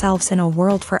 immersing ourselves in a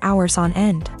world for hours on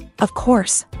end. Of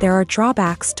course, there are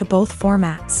drawbacks to both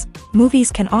formats.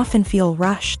 Movies can often feel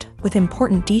rushed, with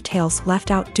important details left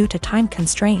out due to time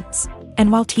constraints.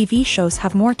 And while TV shows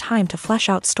have more time to flesh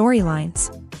out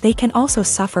storylines, they can also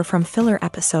suffer from filler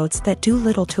episodes that do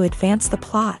little to advance the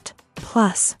plot.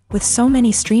 Plus, with so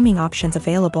many streaming options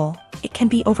available, it can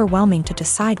be overwhelming to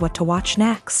decide what to watch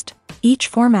next. Each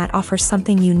format offers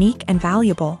something unique and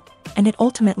valuable, and it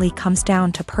ultimately comes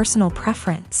down to personal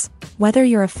preference. Whether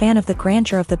you're a fan of the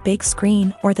grandeur of the big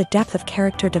screen or the depth of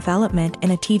character development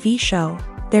in a TV show,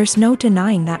 there's no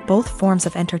denying that both forms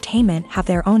of entertainment have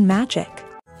their own magic.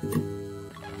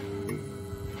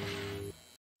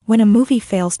 When a movie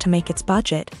fails to make its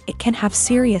budget, it can have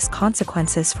serious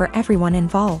consequences for everyone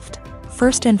involved.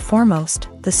 First and foremost,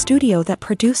 the studio that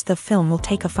produced the film will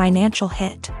take a financial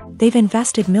hit. They've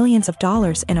invested millions of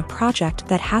dollars in a project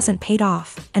that hasn't paid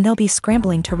off, and they'll be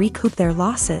scrambling to recoup their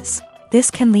losses. This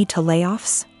can lead to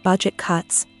layoffs, budget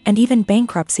cuts, and even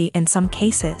bankruptcy in some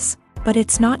cases. But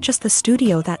it's not just the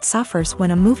studio that suffers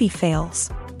when a movie fails.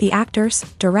 The actors,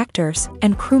 directors,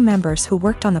 and crew members who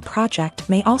worked on the project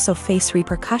may also face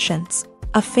repercussions.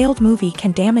 A failed movie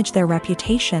can damage their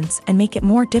reputations and make it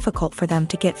more difficult for them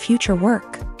to get future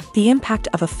work. The impact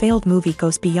of a failed movie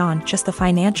goes beyond just the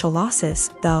financial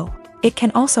losses, though. It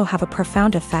can also have a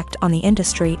profound effect on the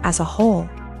industry as a whole.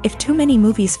 If too many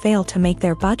movies fail to make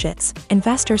their budgets,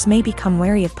 investors may become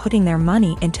wary of putting their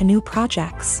money into new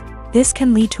projects. This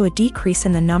can lead to a decrease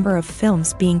in the number of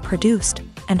films being produced,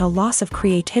 and a loss of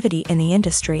creativity in the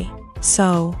industry.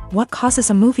 So, what causes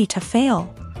a movie to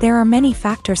fail? There are many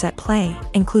factors at play,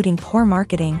 including poor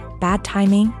marketing, bad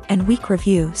timing, and weak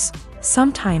reviews.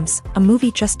 Sometimes, a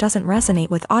movie just doesn't resonate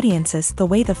with audiences the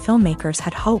way the filmmakers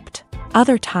had hoped.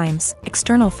 Other times,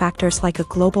 external factors like a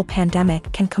global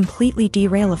pandemic can completely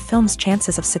derail a film's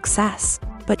chances of success.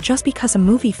 But just because a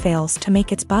movie fails to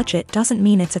make its budget doesn't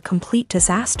mean it's a complete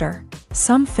disaster.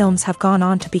 Some films have gone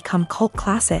on to become cult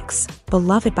classics,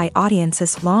 beloved by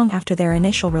audiences long after their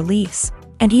initial release.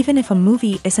 And even if a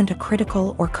movie isn't a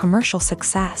critical or commercial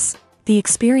success, the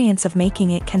experience of making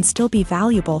it can still be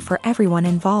valuable for everyone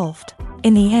involved.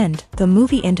 In the end, the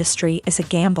movie industry is a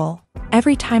gamble.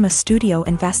 Every time a studio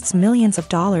invests millions of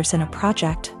dollars in a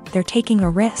project, they're taking a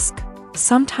risk.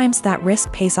 Sometimes that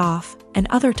risk pays off, and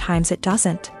other times it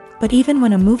doesn't. But even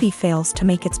when a movie fails to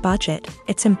make its budget,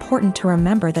 it's important to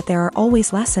remember that there are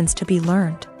always lessons to be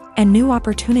learned, and new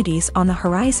opportunities on the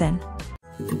horizon.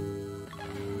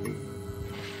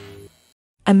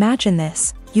 Imagine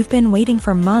this: you've been waiting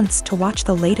for months to watch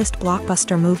the latest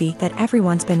blockbuster movie that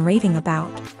everyone's been raving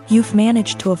about. You've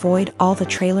managed to avoid all the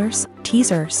trailers,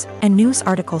 teasers, and news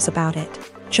articles about it,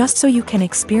 just so you can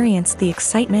experience the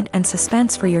excitement and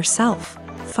suspense for yourself.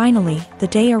 Finally, the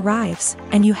day arrives,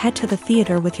 and you head to the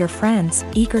theater with your friends,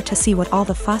 eager to see what all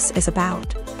the fuss is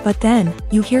about. But then,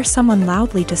 you hear someone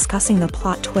loudly discussing the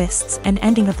plot twists and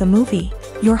ending of the movie.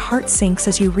 Your heart sinks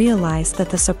as you realize that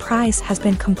the surprise has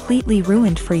been completely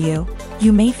ruined for you.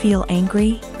 You may feel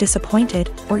angry, disappointed,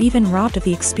 or even robbed of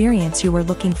the experience you were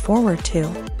looking forward to.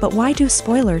 But why do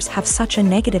spoilers have such a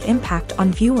negative impact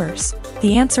on viewers?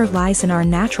 The answer lies in our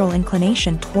natural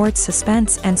inclination towards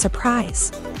suspense and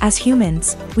surprise. As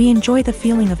humans, we enjoy the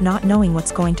feeling of not knowing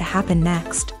what's going to happen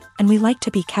next, and we like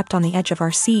to be kept on the edge of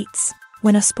our seats.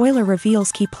 When a spoiler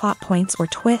reveals key plot points or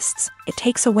twists, it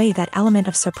takes away that element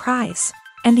of surprise,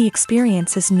 and the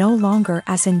experience is no longer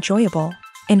as enjoyable.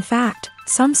 In fact,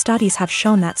 some studies have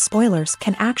shown that spoilers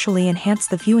can actually enhance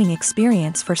the viewing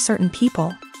experience for certain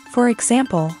people. For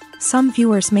example, some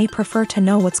viewers may prefer to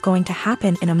know what's going to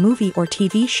happen in a movie or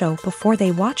TV show before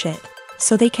they watch it,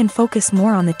 so they can focus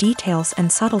more on the details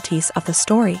and subtleties of the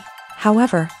story.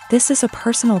 However, this is a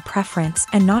personal preference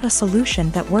and not a solution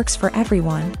that works for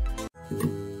everyone.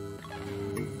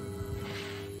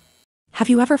 Have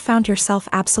you ever found yourself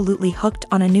absolutely hooked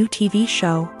on a new TV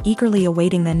show, eagerly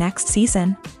awaiting the next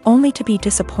season, only to be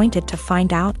disappointed to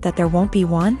find out that there won't be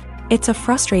one? It's a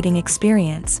frustrating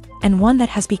experience, and one that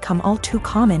has become all too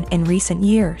common in recent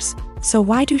years. So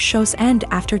why do shows end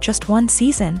after just one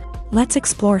season? Let's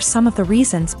explore some of the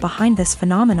reasons behind this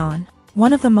phenomenon.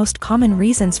 One of the most common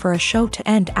reasons for a show to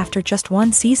end after just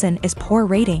one season is poor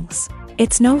ratings.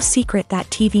 It's no secret that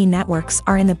TV networks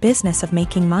are in the business of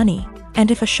making money, and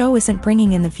if a show isn't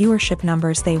bringing in the viewership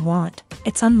numbers they want,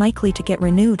 it's unlikely to get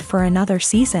renewed for another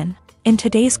season. In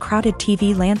today's crowded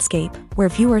TV landscape, where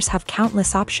viewers have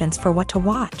countless options for what to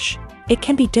watch, it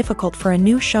can be difficult for a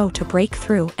new show to break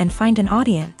through and find an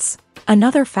audience.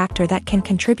 Another factor that can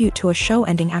contribute to a show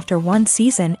ending after one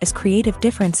season is creative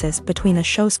differences between the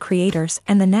show's creators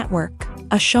and the network.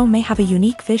 A show may have a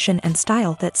unique vision and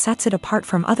style that sets it apart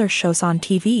from other shows on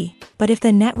TV, but if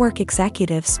the network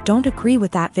executives don't agree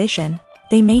with that vision,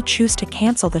 they may choose to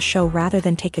cancel the show rather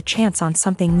than take a chance on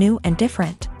something new and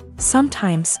different.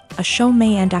 Sometimes, a show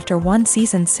may end after one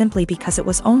season simply because it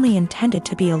was only intended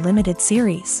to be a limited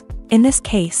series. In this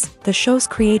case, the show's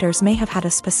creators may have had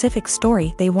a specific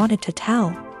story they wanted to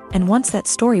tell, and once that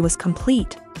story was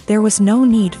complete, there was no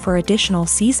need for additional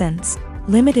seasons.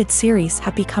 Limited series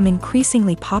have become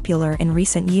increasingly popular in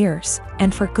recent years,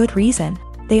 and for good reason.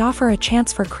 They offer a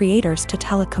chance for creators to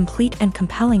tell a complete and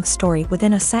compelling story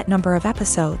within a set number of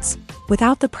episodes,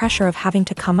 without the pressure of having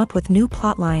to come up with new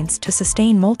plotlines to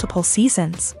sustain multiple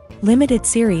seasons. Limited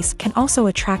series can also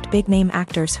attract big-name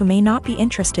actors who may not be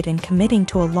interested in committing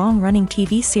to a long-running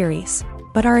TV series,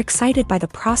 but are excited by the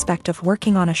prospect of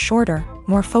working on a shorter,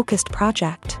 more focused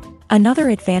project. Another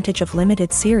advantage of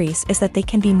limited series is that they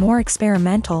can be more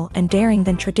experimental and daring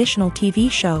than traditional TV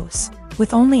shows.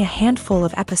 With only a handful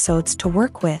of episodes to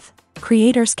work with,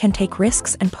 creators can take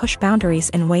risks and push boundaries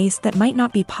in ways that might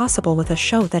not be possible with a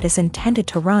show that is intended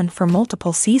to run for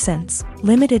multiple seasons.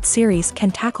 Limited series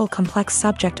can tackle complex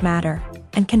subject matter,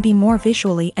 and can be more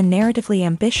visually and narratively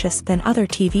ambitious than other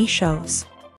TV shows.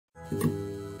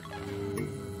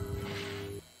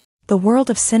 The world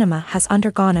of cinema has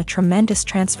undergone a tremendous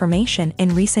transformation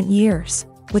in recent years.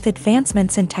 With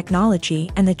advancements in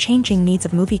technology and the changing needs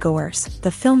of moviegoers,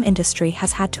 the film industry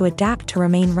has had to adapt to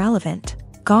remain relevant.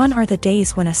 Gone are the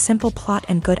days when a simple plot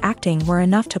and good acting were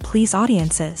enough to please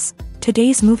audiences.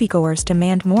 Today's moviegoers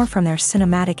demand more from their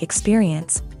cinematic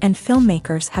experience, and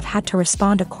filmmakers have had to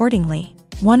respond accordingly.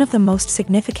 One of the most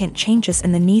significant changes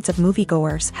in the needs of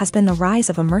moviegoers has been the rise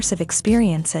of immersive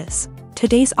experiences.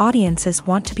 Today's audiences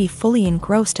want to be fully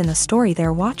engrossed in the story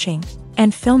they're watching,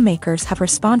 and filmmakers have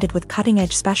responded with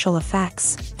cutting-edge special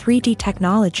effects, 3D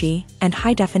technology, and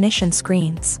high-definition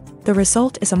screens. The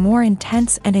result is a more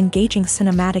intense and engaging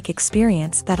cinematic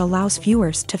experience that allows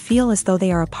viewers to feel as though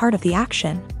they are a part of the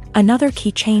action. Another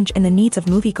key change in the needs of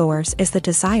moviegoers is the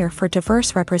desire for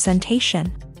diverse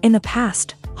representation. In the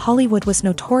past, Hollywood was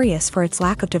notorious for its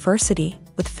lack of diversity,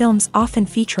 with films often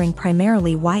featuring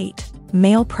primarily white,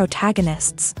 male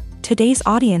protagonists. Today's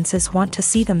audiences want to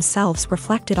see themselves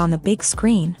reflected on the big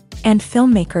screen, and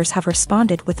filmmakers have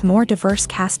responded with more diverse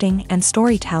casting and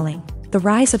storytelling. The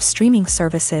rise of streaming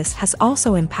services has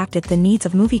also impacted the needs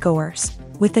of moviegoers.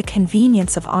 With the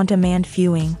convenience of on-demand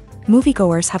viewing,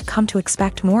 moviegoers have come to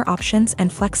expect more options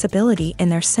and flexibility in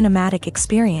their cinematic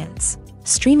experience.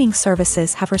 Streaming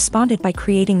services have responded by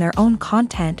creating their own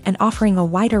content and offering a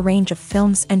wider range of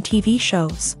films and TV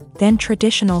shows than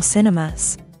traditional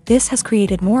cinemas. This has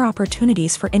created more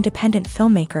opportunities for independent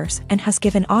filmmakers and has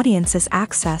given audiences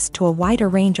access to a wider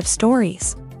range of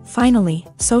stories. Finally,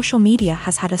 social media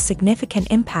has had a significant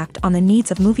impact on the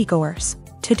needs of moviegoers.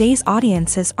 Today's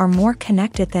audiences are more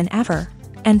connected than ever,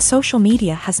 and social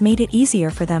media has made it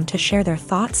easier for them to share their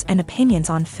thoughts and opinions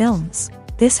on films.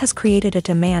 This has created a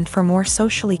demand for more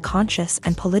socially conscious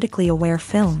and politically aware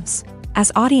films.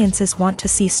 As audiences want to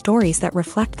see stories that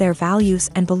reflect their values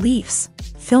and beliefs,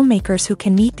 filmmakers who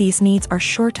can meet these needs are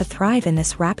sure to thrive in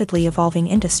this rapidly evolving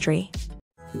industry.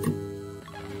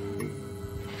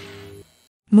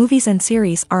 Movies and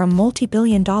series are a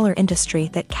multi-billion-dollar industry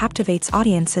that captivates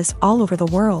audiences all over the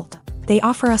world. They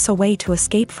offer us a way to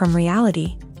escape from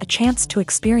reality, a chance to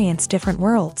experience different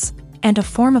worlds, and a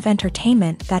form of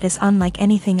entertainment that is unlike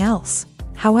anything else.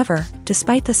 However,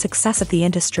 despite the success of the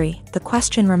industry, the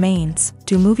question remains,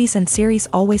 do movies and series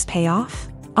always pay off?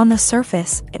 On the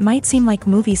surface, it might seem like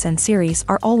movies and series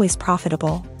are always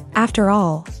profitable. After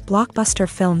all, blockbuster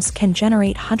films can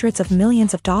generate hundreds of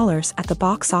millions of dollars at the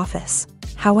box office.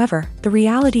 However, the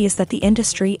reality is that the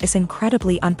industry is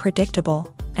incredibly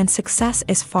unpredictable, and success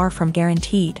is far from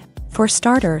guaranteed. For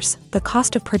starters, the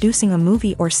cost of producing a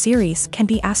movie or series can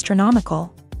be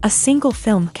astronomical. A single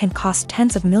film can cost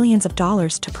tens of millions of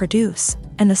dollars to produce,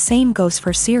 and the same goes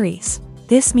for series.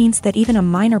 This means that even a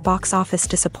minor box office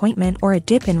disappointment or a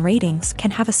dip in ratings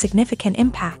can have a significant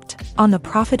impact on the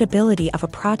profitability of a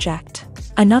project.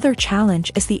 Another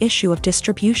challenge is the issue of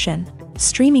distribution.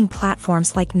 Streaming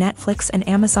platforms like Netflix and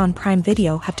Amazon Prime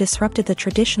Video have disrupted the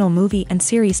traditional movie and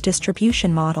series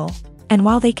distribution model. And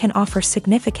while they can offer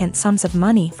significant sums of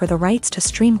money for the rights to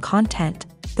stream content,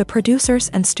 the producers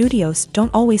and studios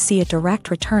don't always see a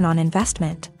direct return on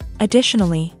investment.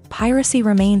 Additionally, piracy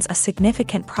remains a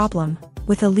significant problem,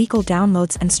 with illegal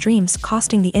downloads and streams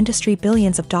costing the industry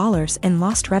billions of dollars in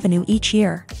lost revenue each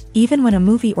year. Even when a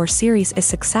movie or series is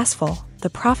successful, the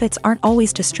profits aren't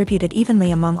always distributed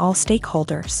evenly among all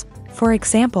stakeholders. For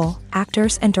example,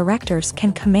 actors and directors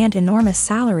can command enormous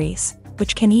salaries,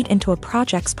 which can eat into a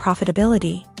project's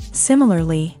profitability.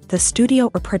 Similarly, the studio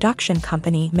or production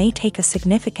company may take a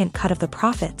significant cut of the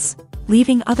profits,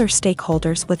 leaving other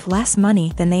stakeholders with less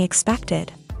money than they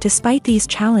expected. Despite these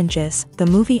challenges, the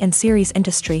movie and series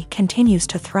industry continues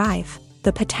to thrive.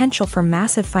 The potential for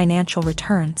massive financial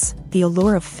returns, the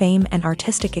allure of fame and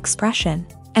artistic expression,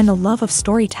 and the love of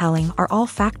storytelling are all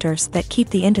factors that keep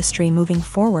the industry moving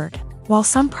forward. While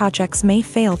some projects may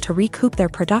fail to recoup their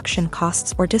production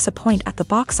costs or disappoint at the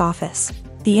box office,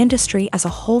 the industry as a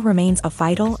whole remains a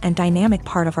vital and dynamic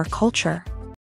part of our culture.